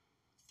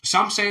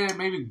 Some say that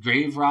maybe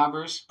grave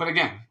robbers, but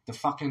again, the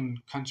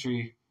fucking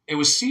country, it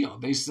was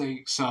sealed. They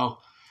say so,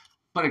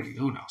 but again,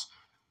 who knows?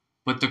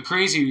 But the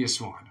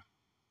craziest one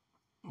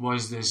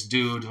was this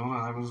dude. Hold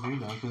on, I was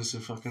named out because it's a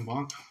fucking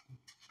bonk.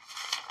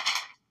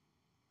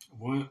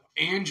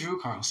 Andrew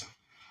Carlson.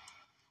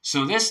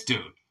 So this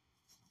dude,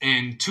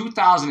 in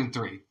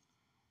 2003,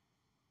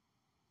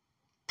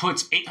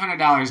 puts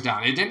 $800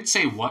 down. It didn't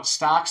say what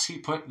stocks he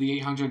put the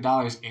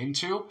 $800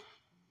 into,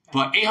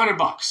 but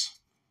 $800.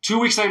 2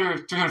 weeks later,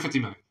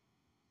 $350 million.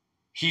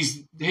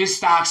 His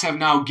stocks have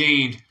now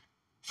gained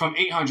from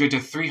 $800 to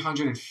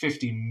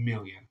 $350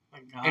 million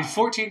in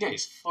 14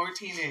 days.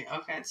 14 days.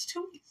 Okay, it's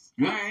 2 weeks.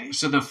 Yeah. Right.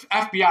 So the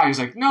FBI is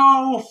like,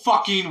 no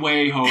fucking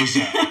way,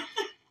 Jose.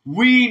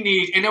 We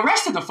need, and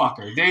arrested the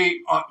fucker.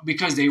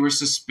 Because they were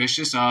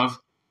suspicious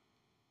of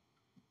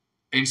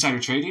insider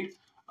trading,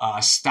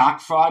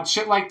 stock fraud,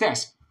 shit like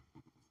this.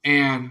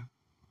 And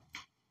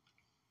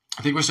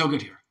I think we're so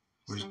good here.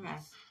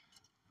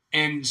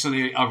 And so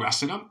they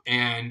arrested him,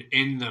 and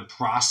in the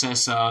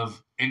process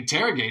of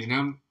interrogating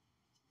him,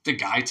 the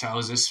guy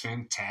tells this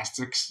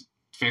fantastic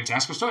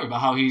story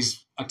about how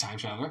he's a time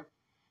traveler.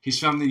 He's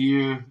from the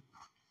year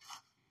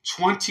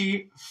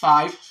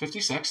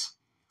 2556,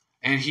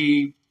 and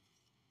he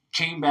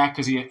came back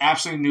because he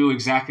absolutely knew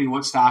exactly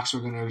what stocks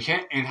were going to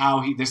hit and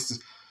how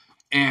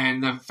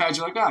and the feds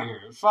are like, oh,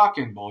 you're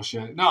fucking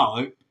bullshit.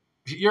 No,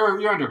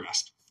 you're under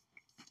arrest.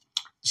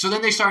 So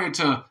then they started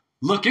to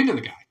look into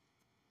the guy.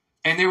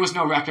 And there was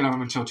no record of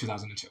him until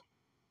 2002.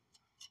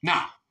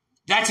 Now,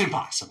 that's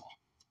impossible.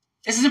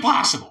 This is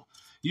impossible.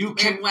 You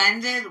can.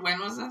 When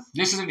was this?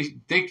 This is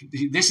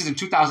in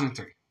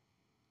 2003.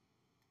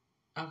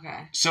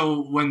 Okay.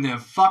 So when the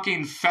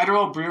fucking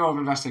Federal Bureau of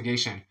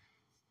Investigation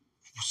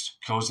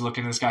goes to look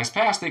into this guy's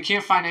past, they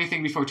can't find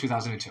anything before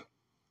 2002.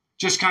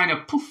 Just kind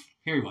of poof,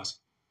 here he was.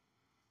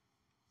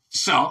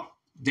 So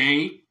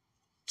they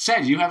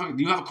said, you have a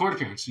court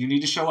appearance. You need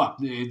to show up.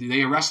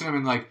 They arrested him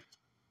in late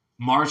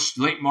March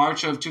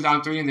of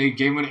 2003, and they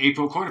gave him an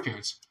April court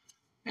appearance.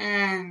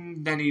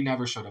 And then he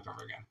never showed up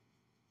ever again.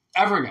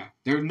 Ever again.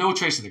 There's no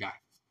trace of the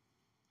guy.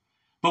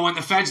 But when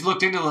the feds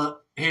looked into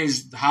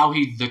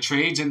the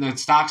trades and the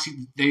stocks,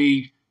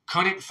 they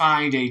couldn't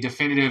find a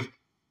definitive,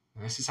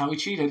 this is how he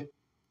cheated.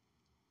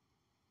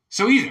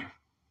 So either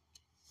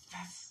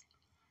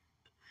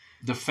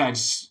the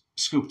feds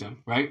scooped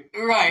him, right?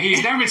 Right.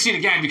 He's never been seen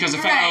again because the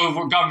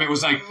federal government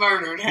was like,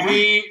 murdered him.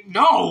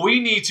 We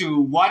need to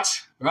what?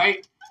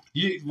 Right?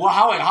 What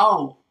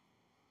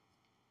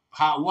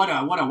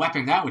a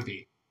weapon that would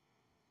be.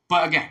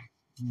 But again,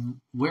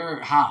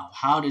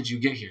 how did you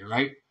get here,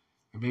 right?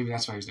 Or maybe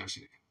that's why he's never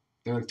seen it.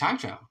 They're like, time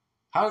travel.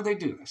 How did they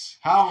do this?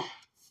 How?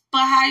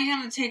 But how are you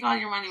going to take all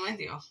your money with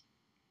you?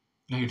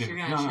 No, he didn't.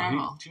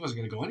 No, he wasn't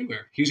going to go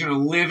anywhere. He was going to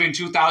live in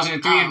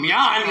 2003 and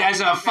beyond as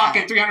a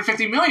fucking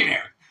 350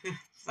 millionaire.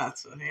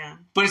 That's what, yeah.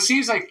 But it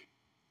seems like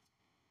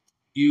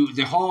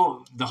the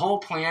whole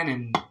plan,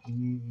 and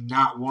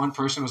not one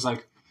person was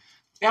like,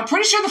 yeah, I'm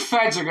pretty sure the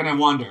feds are going to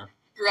wonder.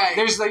 Right.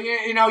 There's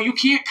you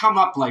can't come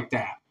up like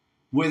that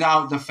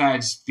without the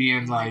feds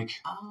being like,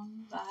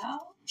 the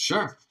hell?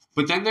 Sure.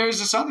 But then there's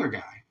this other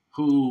guy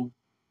who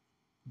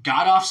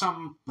got off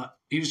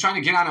he was trying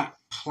to get on a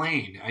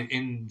plane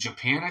in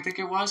Japan, I think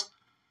it was.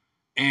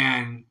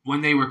 And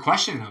when they were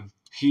questioning him,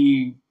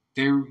 he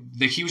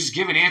was just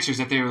giving answers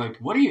that they were like,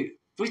 what are you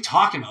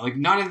talking about? Like,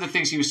 none of the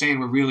things he was saying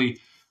were really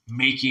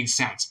making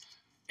sense.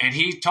 And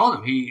he told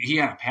him he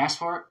had a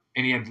passport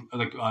and he had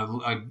like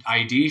an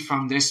ID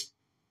from this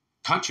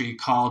country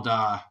called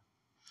I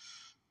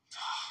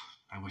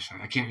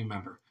can't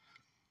remember.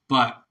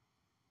 But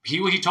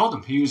he told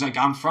him, he was like,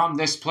 I'm from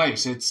this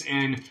place.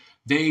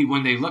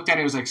 When they looked at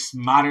it, it was like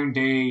modern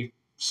day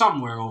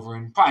somewhere over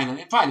in probably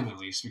the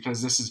Middle East,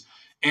 because this is,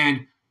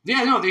 and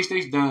yeah, no,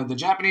 the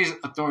Japanese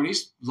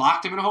authorities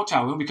locked him in a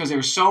hotel room because they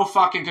were so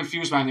fucking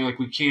confused by him. They're like,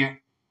 we can't.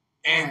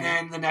 And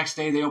then the next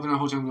day they open the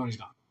hotel room and he's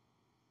gone.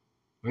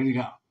 Where'd he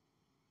go?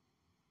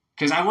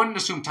 Because I wouldn't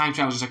assume time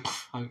travel was just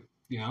like,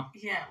 Yeah,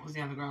 was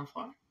he on the ground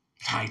floor?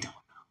 I don't know.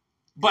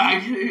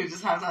 But you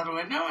just hopped out a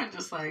window and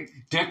just like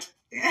dipped.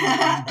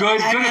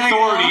 Good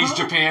authorities,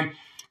 Japan.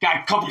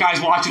 Got a couple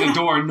guys watching the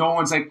door, and no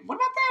one's like, what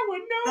about that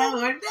window? That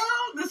window?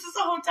 This is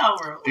a hotel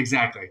room.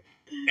 Exactly.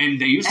 And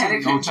they used to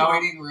hotel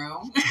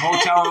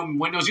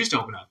windows used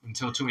to open up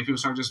until too many people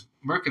started just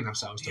murking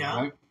themselves to it,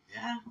 right?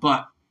 Yeah.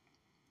 But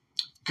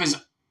because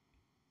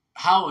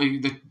how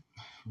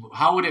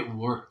would it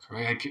work,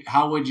 right? Like,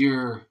 how would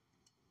can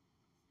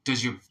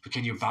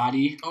your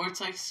body? Or it's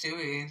like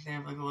Stewie. They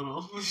have like a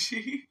little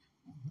machine.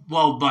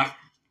 Well, but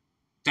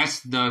that's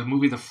the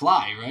movie The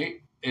Fly,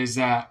 right? Is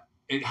that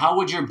how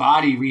would your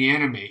body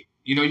reanimate?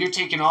 You're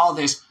taking all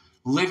this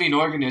living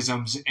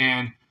organisms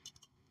and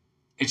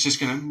it's just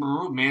gonna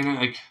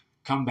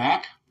come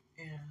back.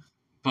 Yeah.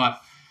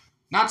 But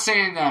not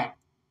saying that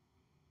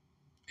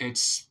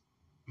it's.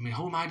 I mean,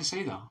 who am I to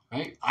say though,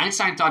 right?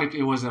 Einstein thought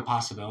it was a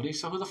possibility,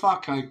 so who the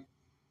fuck?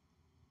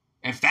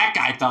 If that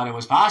guy thought it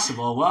was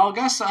possible, well, I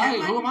guess who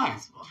am I?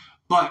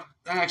 But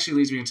that actually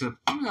leads me into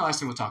the last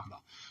thing we'll talk about.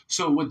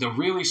 So with the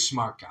really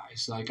smart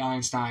guys like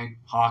Einstein,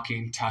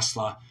 Hawking,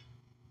 Tesla,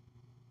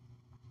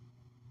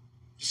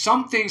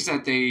 some things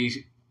that they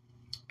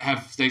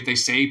have, they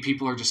say,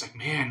 people are just like,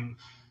 man,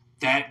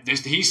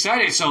 he said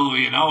it, so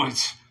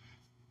it's.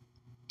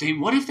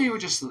 What if they were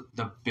just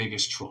the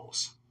biggest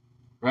trolls,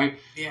 right?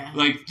 Yeah.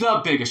 Like the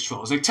biggest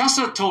trolls. Like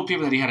Tesla told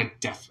people that he had a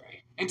death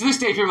ray, and to this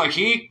day, people are like,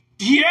 he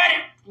had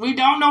it. We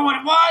don't know what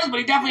it was, but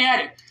he definitely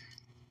had it.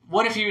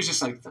 What if he was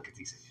just like, look at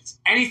these idiots?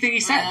 Anything he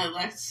said.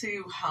 Let's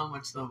see how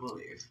much they'll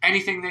believe.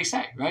 Anything they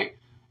say, right?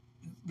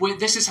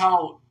 This is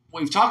how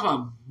we've talked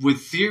about with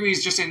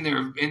theories, just in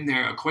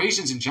their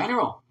equations in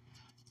general.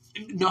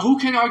 No, who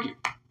can argue?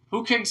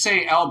 Who can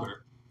say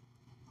Albert?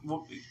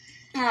 Well,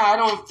 I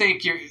don't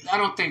think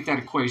that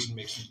equation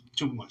makes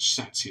too much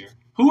sense here.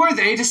 Who are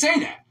they to say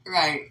that?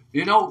 Right.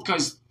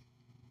 Because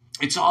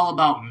it's all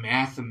about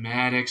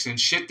mathematics and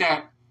shit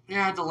that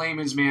the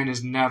layman's man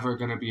is never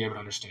going to be able to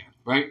understand,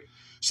 right?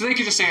 So they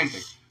could just say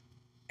anything.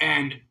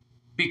 And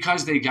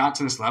because they got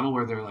to this level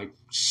where they're like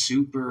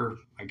super,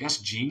 I guess,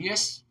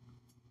 genius,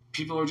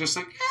 people are just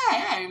like,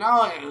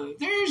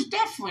 there's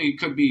definitely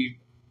could be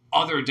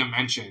other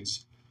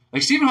dimensions.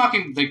 Like Stephen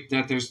Hawking, like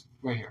that there's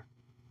right here.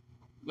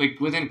 Like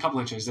within a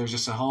couple inches, there's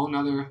just a whole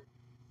nother,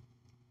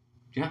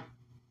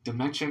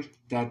 dimension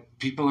that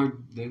people are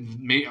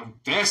made of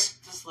this.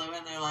 Just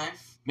living their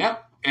life.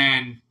 Yep,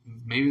 and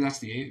maybe that's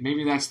the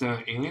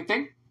alien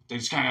thing. They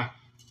just kind of,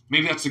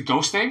 maybe that's the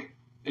ghost thing.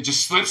 It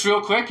just slips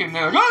real quick, and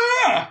they're like,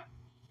 oh yeah.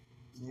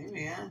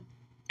 Maybe, yeah.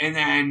 And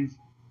then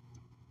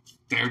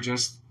they're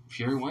just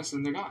here once,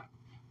 and they're gone.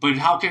 But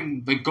how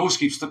can the ghost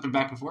keep slipping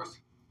back and forth?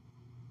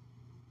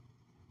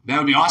 That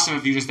would be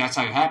awesome if that's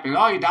how it happened.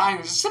 Oh, you die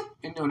and just slip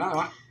into another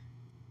one.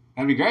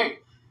 That'd be great.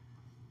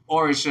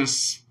 Or it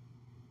just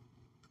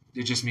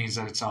means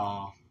that it's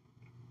all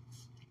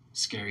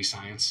scary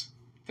science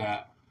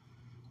that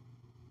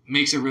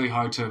makes it really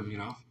hard to,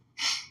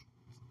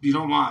 you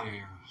don't want,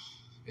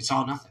 it's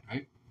all nothing,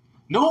 right?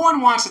 No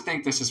one wants to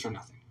think this is for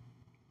nothing.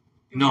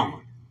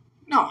 No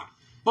one.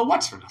 But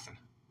what's for nothing?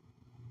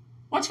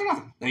 What's for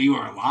nothing? That you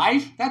are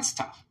alive? That's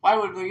tough. Why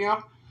would,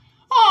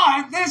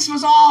 this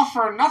was all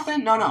for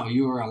nothing? No,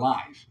 you were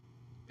alive.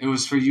 It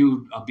was for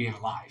you being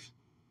alive,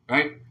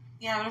 right?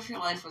 Yeah, but if your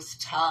life was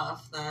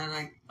tough,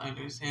 then I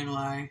understand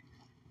why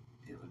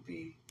they would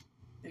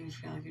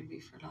feel like it'd be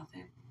for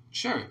nothing.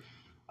 Sure.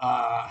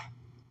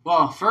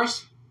 Well,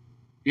 first,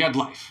 you had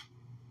life.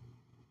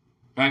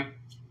 Right?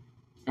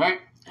 Right?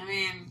 I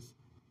mean,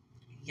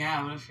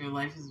 yeah, but if your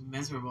life is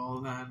miserable,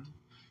 then...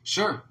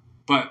 Sure,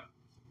 but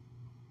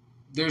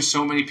there's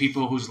so many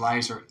people whose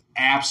lives are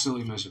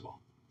absolutely miserable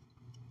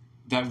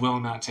that will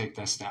not take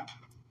that step.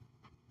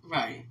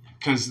 Right.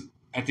 Because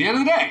at the end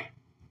of the day,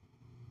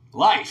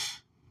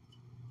 life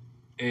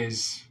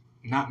is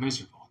not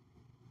miserable.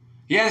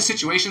 Yeah, the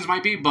situations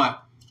might be,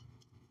 but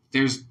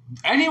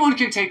anyone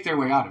can take their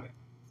way out of it.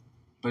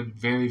 But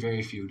very,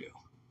 very few do.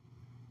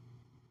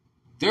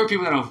 There are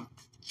people that will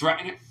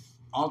threaten it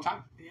all the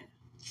time. Yeah.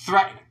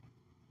 Threaten it.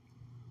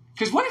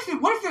 Because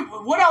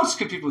what else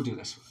could people do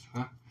this with?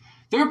 Huh?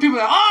 There are people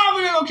that, I'm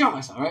going to go kill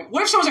myself, right?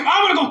 What if someone's like,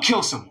 I'm going to go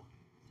kill someone?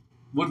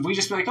 Would we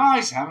just be like,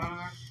 he's having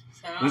another...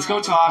 Let's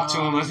go talk to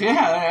him.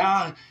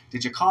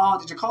 Did you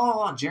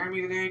call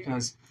Jeremy today?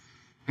 Because,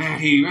 man,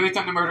 he really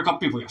threatened to murder a couple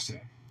people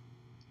yesterday.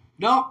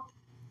 Nope.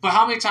 But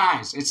how many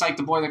times? It's like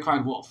the boy that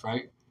cried wolf,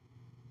 right?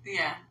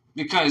 Yeah.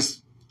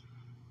 Because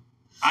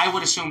I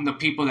would assume the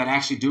people that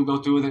actually do go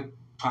through with it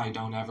probably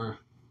don't ever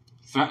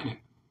threaten it.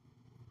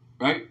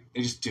 Right?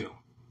 They just do.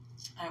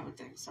 I would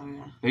think so,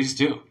 yeah. They just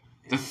do.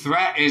 The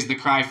threat is the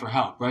cry for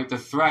help, right? The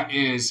threat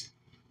is...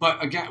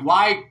 But again,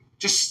 why...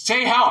 Just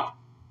say help,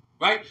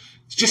 right?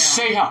 Just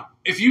say help.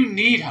 If you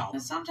need help.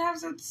 But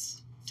sometimes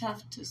it's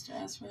tough just to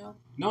ask for help.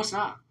 No, it's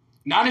not.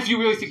 Not if you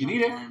really think you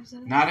need it.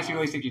 Not if you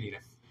really think you need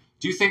it.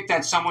 Do you think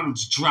that someone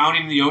who's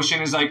drowning in the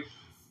ocean is like,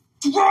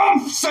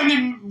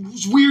 sending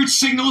weird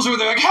signals, or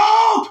they're like,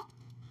 help?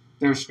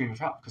 They're screaming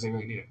for help because they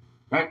really need it,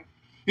 right?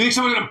 You think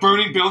someone in a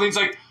burning building's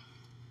like,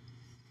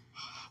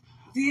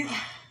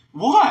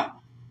 what?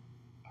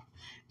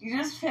 You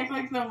just pick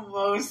like the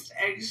most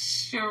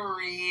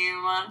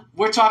extreme.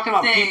 We're talking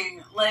about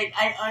thing. Like,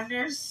 I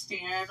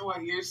understand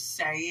what you're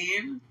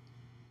saying.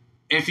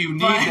 If you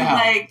need the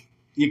help,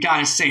 you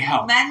gotta say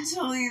help.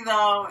 Mentally,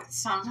 though,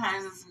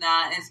 sometimes it's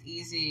not as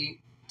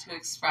easy to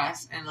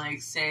express and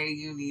say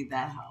you need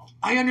that help.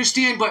 I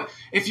understand, but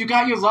if you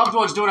got your loved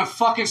ones doing a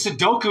fucking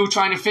Sudoku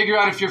trying to figure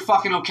out if you're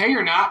fucking okay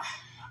or not,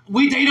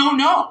 they don't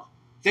know.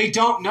 They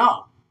don't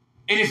know.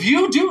 And if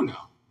you do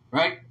know,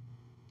 right?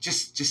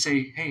 Just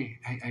say, hey,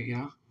 I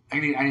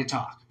need to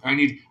talk. Or I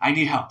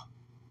need help.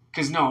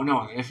 Because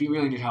no, if you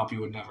really need help,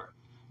 you would never.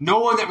 No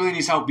one that really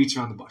needs help beats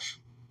around the bush.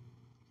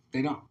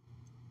 They don't.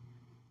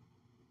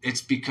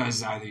 It's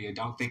because either you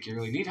don't think you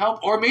really need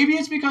help, or maybe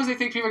it's because they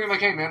think people are going to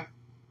be like, hey, man,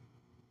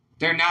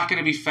 they're not going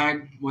to be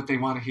fed what they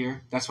want to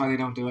hear. That's why they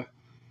don't do it.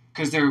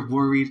 Because they're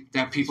worried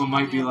that people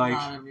might be like...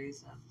 There's a lot of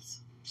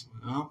reasons.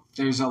 Well,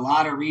 there's a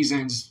lot of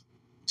reasons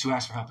to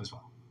ask for help as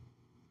well.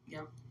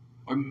 Yep.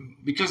 Or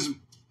because...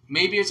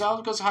 maybe it's all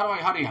because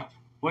how do you help?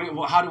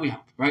 How do we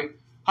help? Right?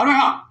 How do I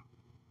help?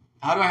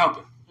 How do I help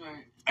you?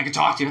 Right. I can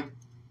talk to you,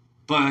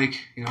 but like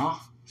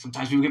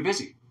sometimes people get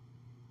busy.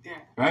 Yeah.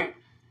 Right?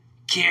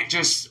 Can't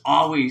just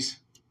always.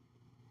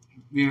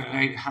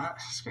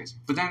 It's crazy.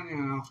 But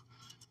then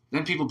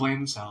then people blame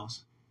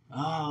themselves.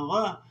 Oh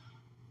well,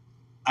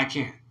 I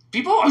can't.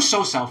 People are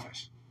so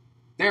selfish.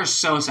 They're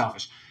so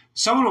selfish.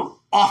 Someone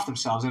will off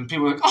themselves, and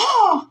people are like,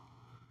 oh,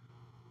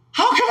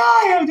 how could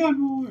I have done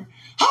more?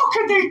 How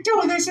could they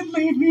do this and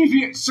leave me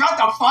here? Shut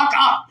the fuck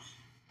up.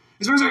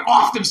 This person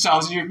off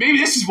themselves, and maybe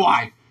this is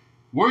why.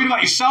 Worried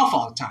about yourself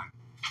all the time.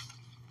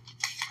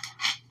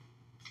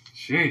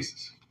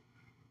 Jesus.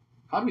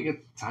 How do we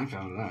get time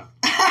out of that?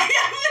 I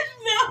have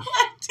no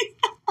idea.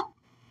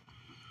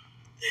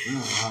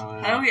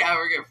 How do we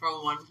ever get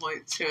from 1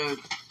 point to...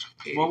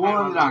 Well,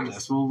 we'll end it on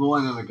this. We'll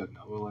end it on a good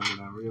note. We'll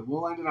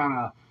end it on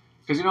a...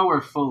 Because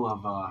we're full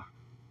of...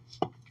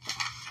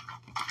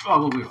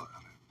 we'll leave it on it.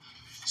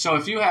 So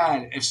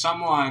if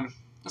someone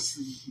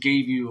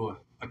gave you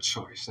a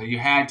choice, that you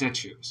had to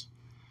choose,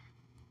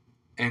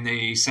 and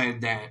they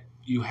said that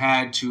you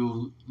had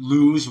to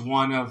lose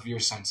one of your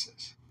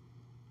senses,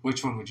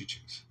 which one would you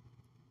choose?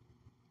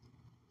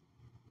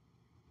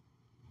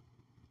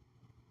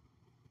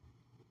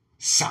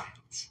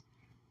 Silence.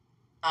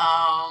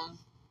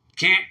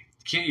 Can't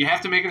you have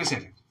to make a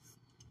decision.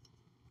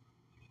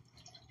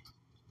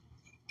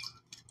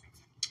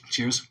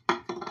 Cheers.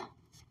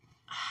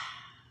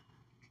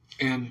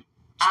 And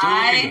still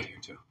looking good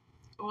here too.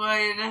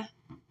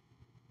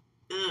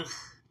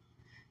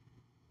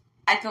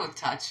 I'd go with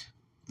touch.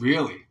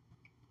 Really?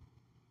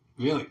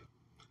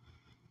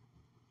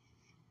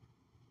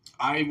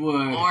 I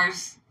would.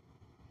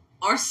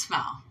 Or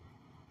smell.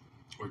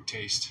 Or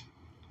taste.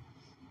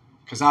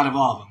 Because out of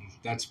all of them,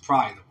 that's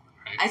probably the one,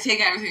 right? I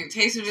take everything.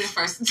 Taste would be the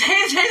first.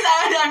 Taste.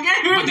 I'm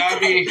getting. But that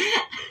would be.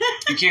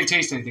 You can't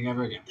taste anything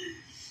ever again.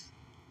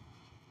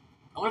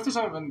 I wonder if there's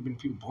ever been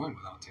people born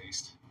without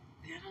taste.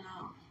 I don't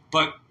know.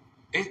 But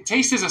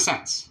taste is a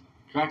sense,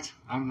 correct?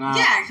 I'm not.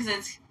 Yeah, because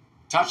it's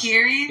touch,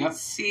 hearing,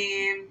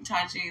 seeing,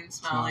 touching,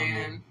 smelling,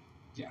 and.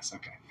 Yes.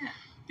 Okay.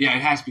 Yeah,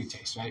 it has to be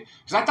taste, right?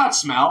 Because I thought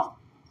smell,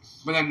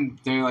 but then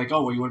they're like,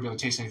 oh, well, you wouldn't be able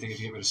to taste anything if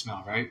you get rid of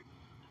smell, right?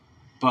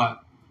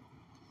 But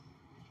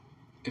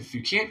if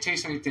you can't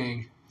taste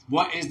anything,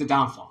 what is the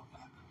downfall of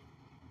that?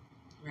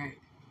 Right.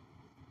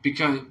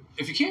 Because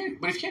if you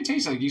can't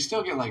taste, like, you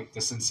still get like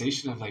the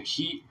sensation of like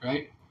heat,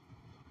 right?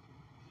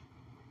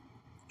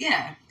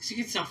 Yeah, because you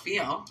can still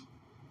feel.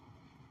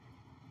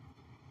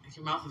 Like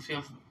your mouth will feel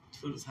if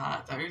food is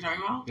hot. Is that what you're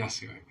talking about? Yes,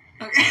 you're right.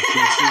 Okay.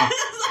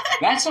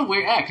 That's a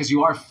weird, because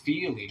you are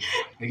feeling.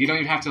 Like, you don't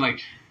even have to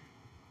like.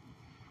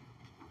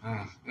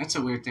 That's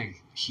a weird thing.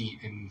 Heat,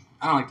 and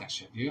I don't like that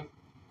shit. Do you?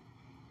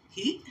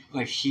 Heat?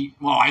 Like heat.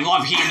 Well, I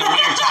love heat in the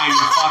wintertime, you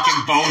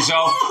fucking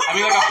bozo. I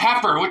mean, like a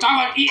pepper. We're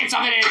talking about eating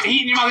something and it's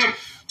heat in your mouth. Like,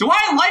 do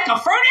I like a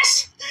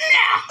furnace?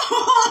 Yeah.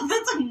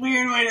 That's a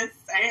weird way to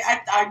say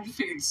it. I'm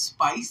figuring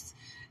spice.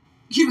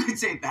 You could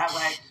say it that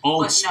way.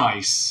 Old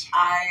Spice. No,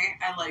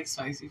 I like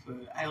spicy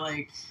food. I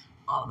like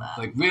all that.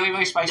 Like really,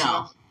 really spicy?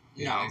 No.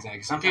 Yeah, no.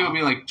 Exactly. Some people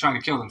be like trying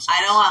to kill themselves.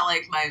 I don't want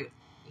like my...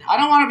 No. I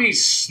don't want to be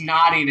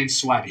snotting and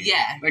sweating.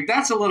 Yeah. Like,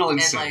 that's a little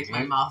insane. And,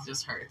 like, my mouth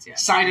just hurts, yeah.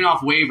 Signing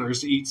off waivers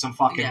to eat some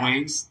fucking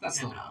wings.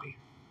 That's not nutty.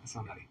 That's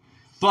not nutty.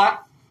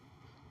 But,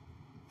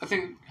 I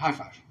think, high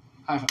five.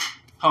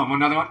 Oh,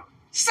 another one?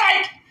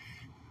 Psych!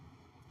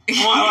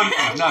 No.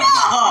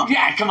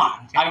 Yeah, come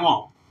on. I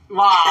won't. Wow,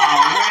 man,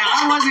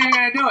 I wasn't even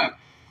going to do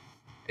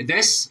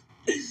it.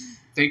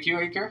 Thank you,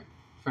 Anchor,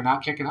 for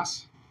not kicking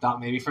us.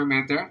 Thought maybe for a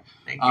minute there.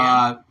 Thank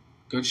you.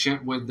 Good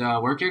shit with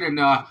working, and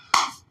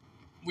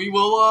we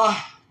will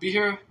be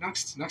here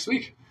next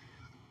week.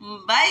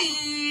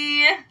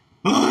 Bye.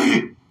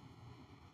 Bye.